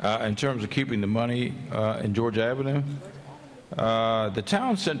 In terms of keeping the money in Georgia Avenue, the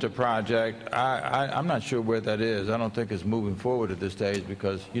Town Center project, I'm not sure where that is. I don't think it's moving forward at this stage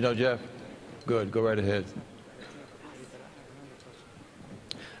because, you know, Jeff, good, go right ahead.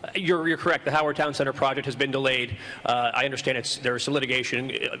 You're correct. The Howard Town Center project has been delayed. I understand there's some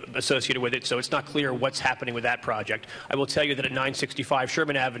litigation associated with it, so it's not clear what's happening with that project. I will tell you that at 965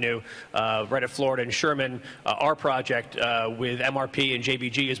 Sherman Avenue, right at Florida and Sherman, our project with MRP and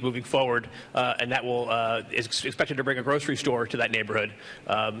JBG is moving forward, and that is expected to bring a grocery store to that neighborhood.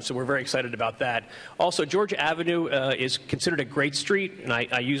 So we're very excited about that. Also, Georgia Avenue is considered a great street, and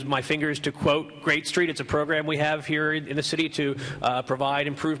I use my fingers to quote Great Street. It's a program we have here in the city to provide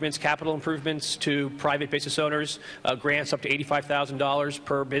capital improvements to private business owners, grants up to $85,000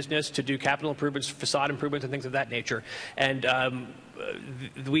 per business to do capital improvements, facade improvements, and things of that nature. And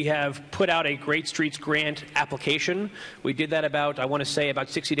we have put out a Great Streets grant application. We did that about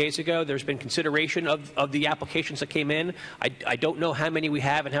 60 days ago. There's been consideration of the applications that came in. I don't know how many we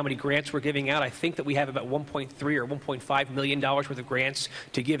have and how many grants we're giving out. I think that we have about $1.3 or $1.5 million worth of grants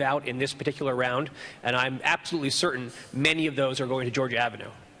to give out in this particular round, and I'm absolutely certain many of those are going to Georgia Avenue.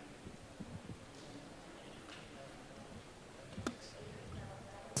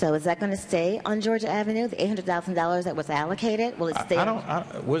 So is that going to stay on Georgia Avenue, the $800,000 that was allocated? Will it stay?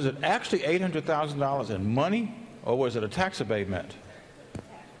 Was it actually $800,000 in money, or was it a tax abatement?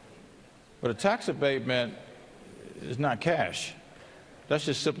 But a tax abatement is not cash. That's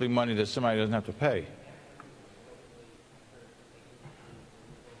just simply money that somebody doesn't have to pay.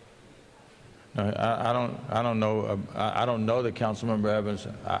 No, I don't know. I don't know that Councilmember Evans.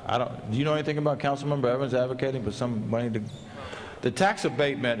 Do you know anything about Councilmember Evans advocating for some money to? The tax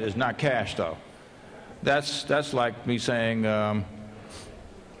abatement is not cash, though. that's like me saying,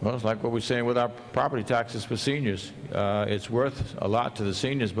 well, it's like what we're saying with our property taxes for seniors. It's worth a lot to the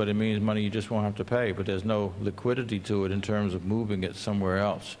seniors, but it means money you just won't have to pay. But there's no liquidity to it in terms of moving it somewhere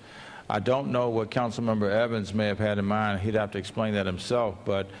else. I don't know what Councilmember Evans may have had in mind. He'd have to explain that himself.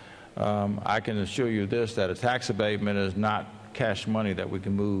 But I can assure you this, that a tax abatement is not cash money that we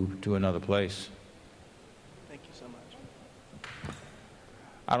can move to another place. Thank you so much.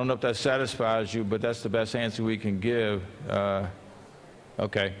 I don't know if that satisfies you, but that's the best answer we can give.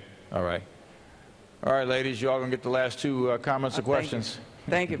 Okay. All right. All right, ladies, you all going to get the last two comments or questions.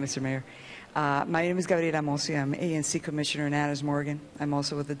 Thank you, Mr. Mayor. My name is Gabriela Mossi. I'm ANC Commissioner in Adams Morgan. I'm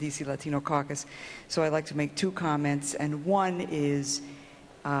also with the D.C. Latino Caucus. So I'd like to make two comments. And one is,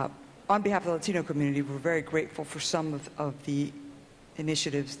 on behalf of the Latino community, we're very grateful for some of the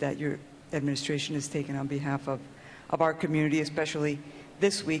initiatives that your administration has taken on behalf of our community, especially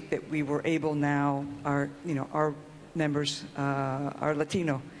this week that we were able now, our members, our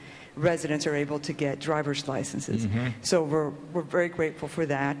Latino residents are able to get driver's licenses. So we're very grateful for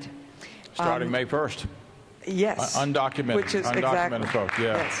that. Starting May 1st. Yes. Undocumented. Which is undocumented exactly. folks,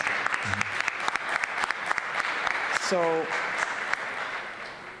 yeah. Yes. So,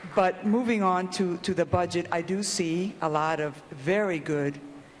 but moving on to the budget, I do see a lot of very good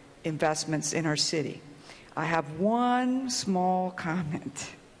investments in our city. I have one small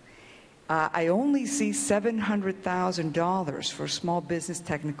comment. I only see $700,000 for small business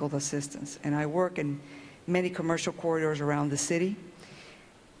technical assistance, and I work in many commercial corridors around the city.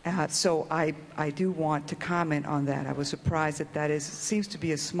 So I do want to comment on that. I was surprised that seems to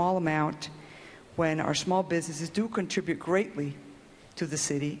be a small amount when our small businesses do contribute greatly to the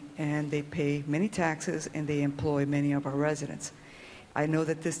city, and they pay many taxes and they employ many of our residents. I know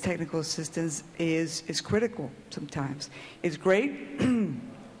that this technical assistance is critical sometimes. It's great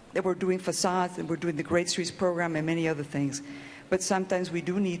that we're doing facades and we're doing the Great Streets program and many other things, but sometimes we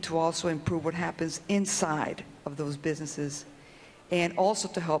do need to also improve what happens inside of those businesses, and also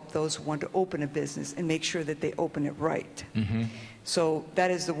to help those who want to open a business and make sure that they open it right. So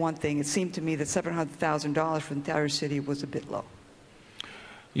that is the one thing. It seemed to me that $700,000 for the entire city was a bit low.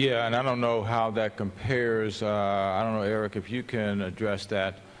 Yeah, and I don't know how that compares. I don't know, Eric, if you can address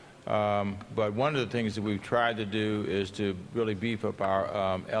that. But one of the things that we've tried to do is to really beef up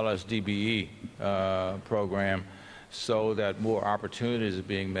our LSDBE program so that more opportunities are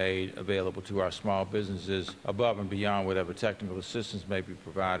being made available to our small businesses above and beyond whatever technical assistance may be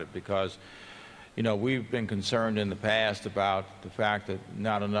provided, because we've been concerned in the past about the fact that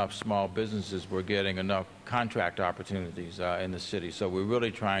not enough small businesses were getting enough contract opportunities in the city. So we're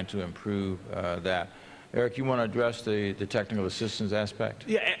really trying to improve that. Eric, you want to address the technical assistance aspect?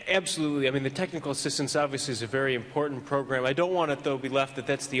 Yeah, absolutely. I mean, the technical assistance obviously is a very important program. I don't want it, though, be left that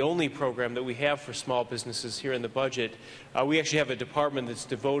that's the only program that we have for small businesses here in the budget. We actually have a department that's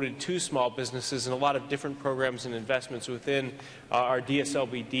devoted to small businesses and a lot of different programs and investments within our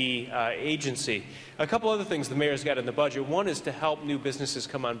DSLBD agency. A couple other things the mayor's got in the budget. One is to help new businesses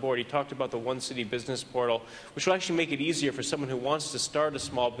come on board. He talked about the One City Business Portal, which will actually make it easier for someone who wants to start a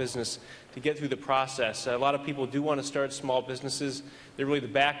small business to get through the process. A lot of people do want to start small businesses. They're really the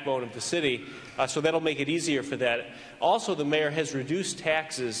backbone of the city, so that'll make it easier for that. Also, the mayor has reduced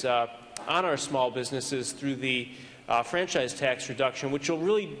taxes on our small businesses through the franchise tax reduction, which will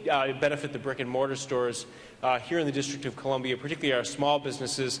really benefit the brick and mortar stores here in the District of Columbia, particularly our small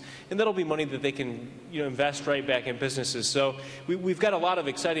businesses, and that'll be money that they can invest right back in businesses. So we've got a lot of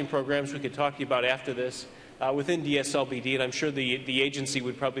exciting programs we could talk to you about after this within DSLBD, and I'm sure the agency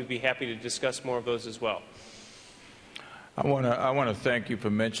would probably be happy to discuss more of those as well. I want to thank you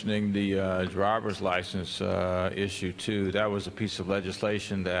for mentioning the driver's license issue too. That was a piece of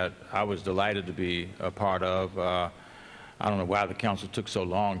legislation that I was delighted to be a part of. I don't know why the council took so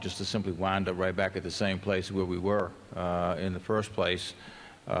long just to simply wind up right back at the same place where we were in the first place.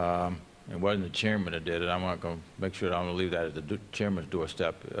 It wasn't the chairman that did it. I'm not going to make sure that I'm going to leave that at the chairman's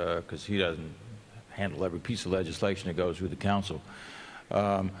doorstep because he doesn't handle every piece of legislation that goes through the council.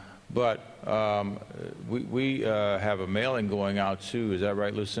 But we have a mailing going out too. Is that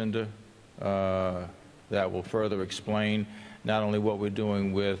right, Lucinda? That will further explain not only what we're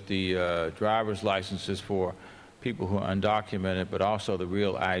doing with the driver's licenses for people who are undocumented, but also the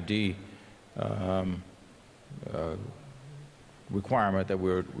real ID requirement that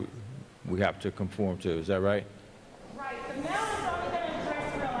we have to conform to. Is that right? Right.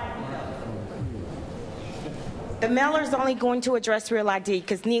 The mailer is only going to address real ID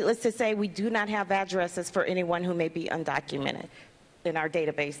because, needless to say, we do not have addresses for anyone who may be undocumented in our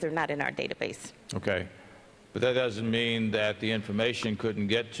database. They're not in our database. Okay. But that doesn't mean that the information couldn't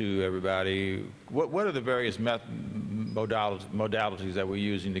get to everybody. What are the various modalities that we're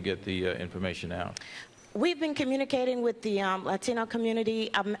using to get the information out? We've been communicating with the Latino community.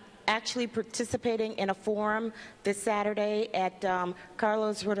 I'm actually participating in a forum this Saturday at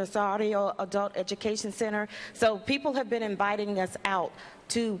Carlos Rosario Adult Education Center. So people have been inviting us out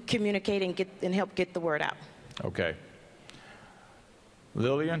to communicate and help get the word out. Okay.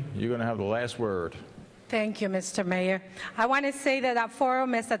 Lillian, you're going to have the last word. Thank you, Mr. Mayor. I want to say that our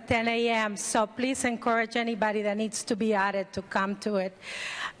forum is at 10 a.m., so please encourage anybody that needs to be added to come to it.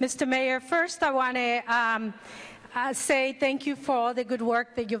 Mr. Mayor, first I want to say thank you for all the good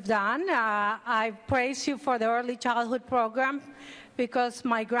work that you've done. I praise you for the early childhood program because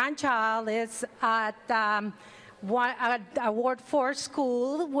my grandchild is at Ward 4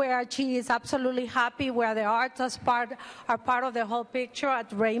 school where she is absolutely happy, where the arts are part of the whole picture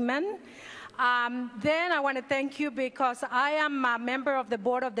at Raymond. Then I want to thank you because I am a member of the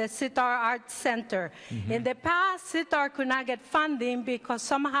board of the Sitar Arts Center. Mm-hmm. In the past, Sitar could not get funding because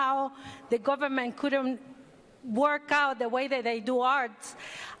somehow the government couldn't work out the way that they do arts.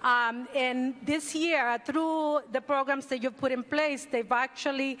 And this year, through the programs that you've put in place, they've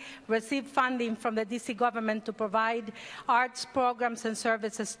actually received funding from the DC government to provide arts programs and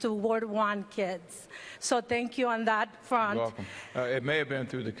services to Ward 1 kids. So thank you on that front. You're welcome. It may have been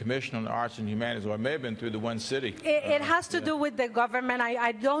through the Commission on Arts and Humanities, or it may have been through the one city. It has to do with the government.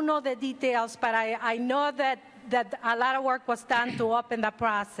 I don't know the details, but I know that a lot of work was done to open the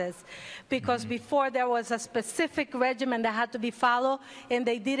process because before there was a specific regimen that had to be followed and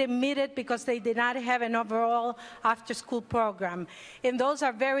they didn't meet it because they did not have an overall after-school program. And those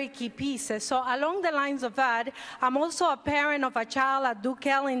are very key pieces. So along the lines of that, I'm also a parent of a child at Duke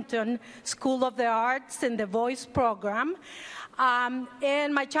Ellington School of the Arts in the Voice program.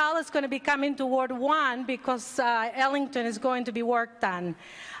 And my child is going to be coming to Ward 1 because Ellington is going to be worked on.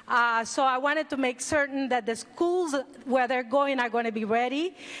 So I wanted to make certain that the schools where they're going are going to be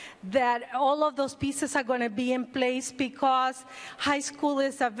ready, that all of those pieces are going to be in place because high school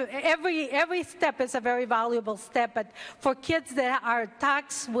is every step is a very valuable step. But for kids that are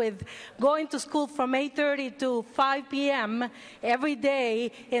taxed with going to school from 8:30 to 5 p.m. every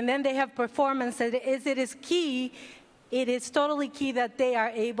day, and then they have performance, it is key. It is totally key that they are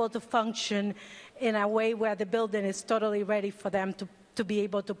able to function in a way where the building is totally ready for them to be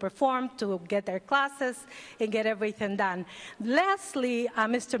able to perform, to get their classes, and get everything done. Lastly,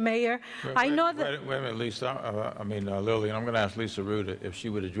 Mr. Mayor, I know that... Wait a minute, Lisa. Lillian, I'm going to ask Lisa Ruda if she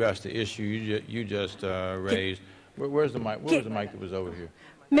would address the issue you just raised. Where's the mic? Where was the mic that was over here?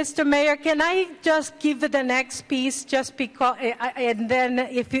 Mr. Mayor, can I just give it the next piece just because, and then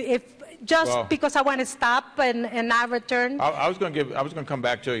because I want to stop and not return? I was going to come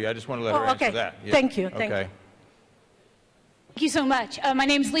back to you. I just want to let her answer that. Yeah. Thank you. Okay. Thank you. Thank you so much. My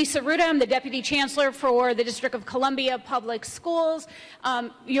name is Lisa Ruda. I'm the Deputy Chancellor for the District of Columbia Public Schools.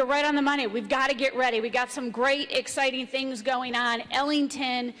 You're right on the money. We've got to get ready. We've got some great, exciting things going on.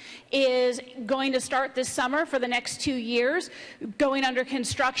 Ellington is going to start this summer for the next 2 years, going under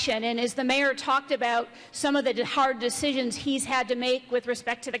construction. And as the mayor talked about some of the hard decisions he's had to make with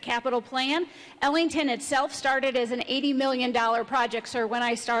respect to the capital plan, Ellington itself started as an $80 million project, sir, when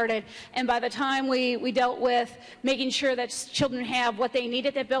I started. And by the time we dealt with making sure that children have what they need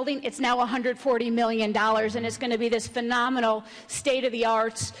at that building, it's now $140 million, and it's going to be this phenomenal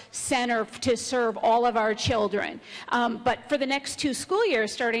state-of-the-arts center to serve all of our children. But for the next 2 school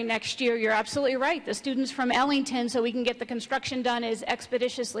years, starting next year, you're absolutely right. The students from Ellington, so we can get the construction done as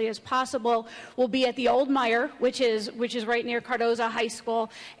expeditiously as possible, will be at the Old Meyer, which is right near Cardoza High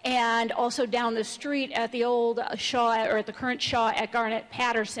School, and also down the street at the old Shaw, or at the current Shaw at Garnet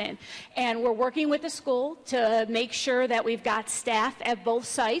Patterson. And we're working with the school to make sure that we've got staff at both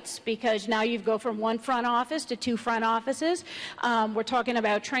sites, because now you go from 1 front office to 2 front offices. We're talking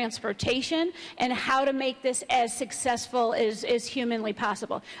about transportation and how to make this as successful as humanly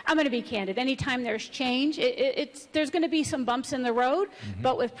possible. I'm going to be candid. Anytime there's change, there's going to be some bumps in the road,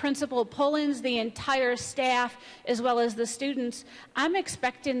 but with Principal Pullins, the entire staff, as well as the students, I'm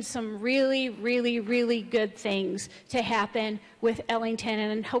expecting some really, really, really good things to happen with Ellington,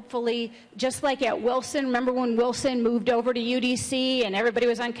 and hopefully, just like at Wilson, remember when Wilson moved over to UDC and everybody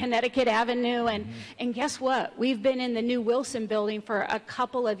was on Connecticut Avenue, and guess what? We've been in the new Wilson building for a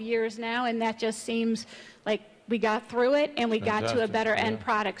couple of years now, and that just seems like we got through it and we got to a better end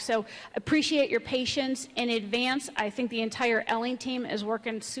product. So appreciate your patience in advance. I think the entire Elling team is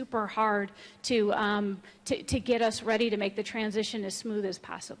working super hard to get us ready to make the transition as smooth as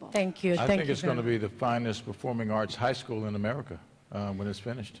possible. Thank you. I think it's going to be the finest performing arts high school in America when it's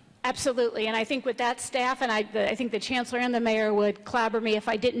finished. Absolutely, and I think with that staff, and I think the Chancellor and the Mayor would clobber me if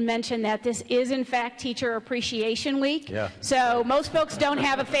I didn't mention that this is in fact Teacher Appreciation Week. Yeah. So most folks don't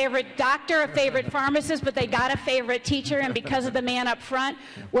have a favorite doctor, a favorite pharmacist, but they got a favorite teacher, and because of the man up front,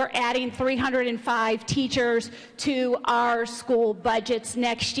 we're adding 305 teachers to our school budgets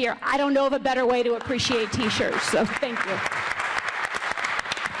next year. I don't know of a better way to appreciate teachers, so thank you.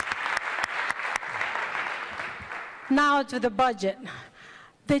 Now to the budget.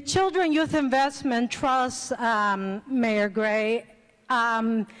 The Children Youth Investment Trust, Mayor Gray,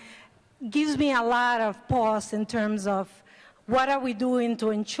 gives me a lot of pause in terms of what are we doing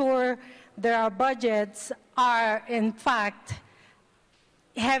to ensure that our budgets are, in fact,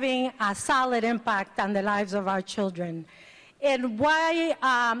 having a solid impact on the lives of our children. And why?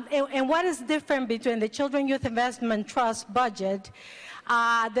 And what is different between the Children Youth Investment Trust budget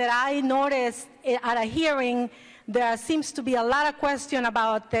that I noticed at a hearing? There seems to be a lot of question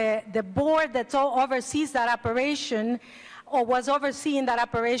about the board that oversees that operation, or was overseeing that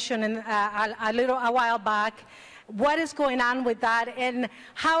operation a while back. What is going on with that, and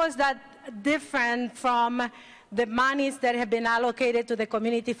how is that different from the monies that have been allocated to the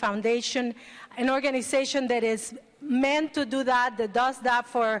Community Foundation, an organization that is meant to do that, that does that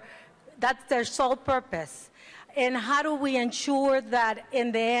that's their sole purpose? And how do we ensure that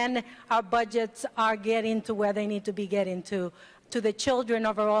in the end our budgets are getting to where they need to be getting to the children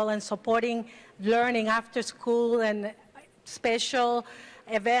overall, and supporting learning after school and special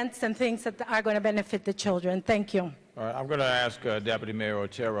events and things that are going to benefit the children? Thank you. All right, I'm going to ask Deputy Mayor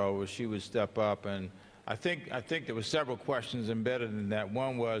Otero if she would step up, and I think there were several questions embedded in that.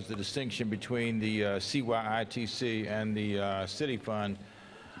 One was the distinction between the CYITC and the City Fund.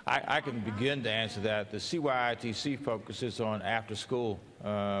 I can begin to answer that. The CYITC focuses on after-school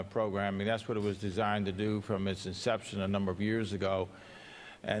programming. That's what it was designed to do from its inception a number of years ago,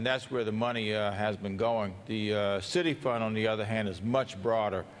 and that's where the money has been going. The City Fund, on the other hand, is much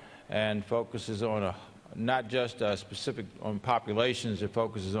broader and focuses on not just specific on populations. It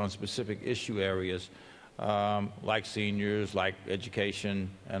focuses on specific issue areas like seniors, like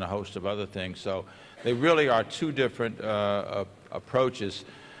education, and a host of other things. So they really are two different approaches.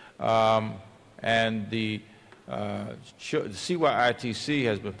 And the CYITC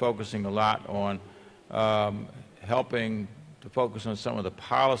has been focusing a lot on helping to focus on some of the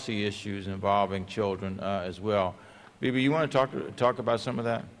policy issues involving children as well. Bibi, you want to talk about some of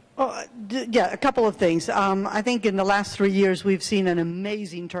that? Oh, yeah, a couple of things. I think in the last 3 years we've seen an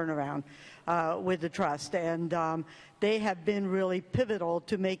amazing turnaround with the trust, and they have been really pivotal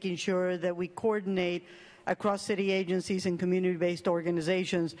to making sure that we coordinate across city agencies and community-based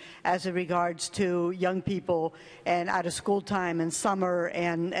organizations as it regards to young people and out of school time and summer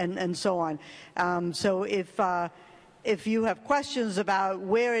and so on. So if you have questions about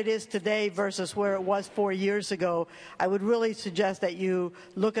where it is today versus where it was 4 years ago, I would really suggest that you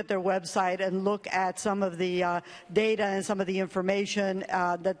look at their website and look at some of the data and some of the information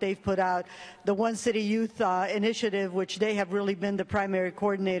that they've put out. The One City Youth Initiative, which they have really been the primary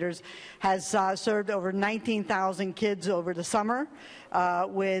coordinators, has served over 19,000 kids over the summer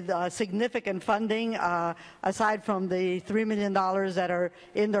with significant funding. Aside from the $3 million that are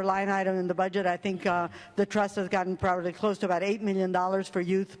in their line item in the budget, I think the trust has gotten probably close to about $8 million for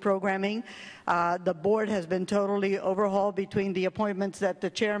youth programming. The board has been totally overhauled between the appointments that the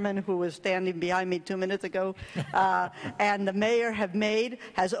chairman, who was standing behind me 2 minutes ago, and the mayor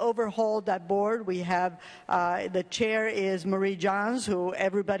has overhauled that board. We have, the chair is Marie Johns, who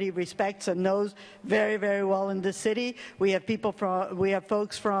everybody respects and knows very, very well in this city. We have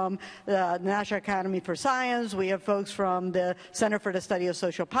folks from the National Academy for Science. We have folks from the Center for the Study of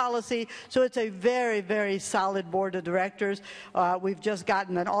Social Policy. So it's a very, very solid board of directors. We've just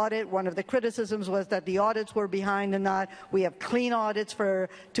gotten an audit. One of the criticisms was that the audits were behind and not. We have clean audits for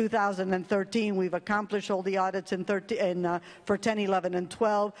 2013. We've accomplished all the audits for 10, 11, and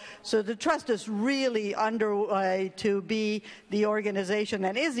 12. So the trust is really underway to be the organization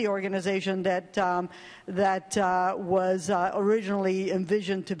and is the organization that was originally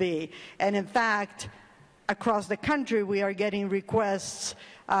envisioned to be. And in fact, across the country, we are getting requests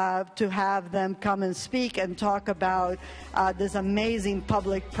to have them come and speak and talk about this amazing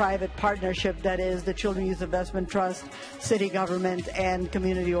public-private partnership that is the Children Youth Investment Trust, city government, and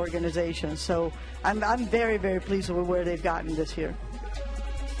community organizations. So I'm very, very pleased with where they've gotten this year.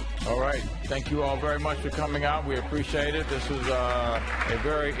 All right. Thank you all very much for coming out. We appreciate it. This was a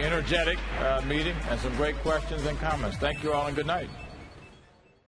very energetic meeting and some great questions and comments. Thank you all and good night.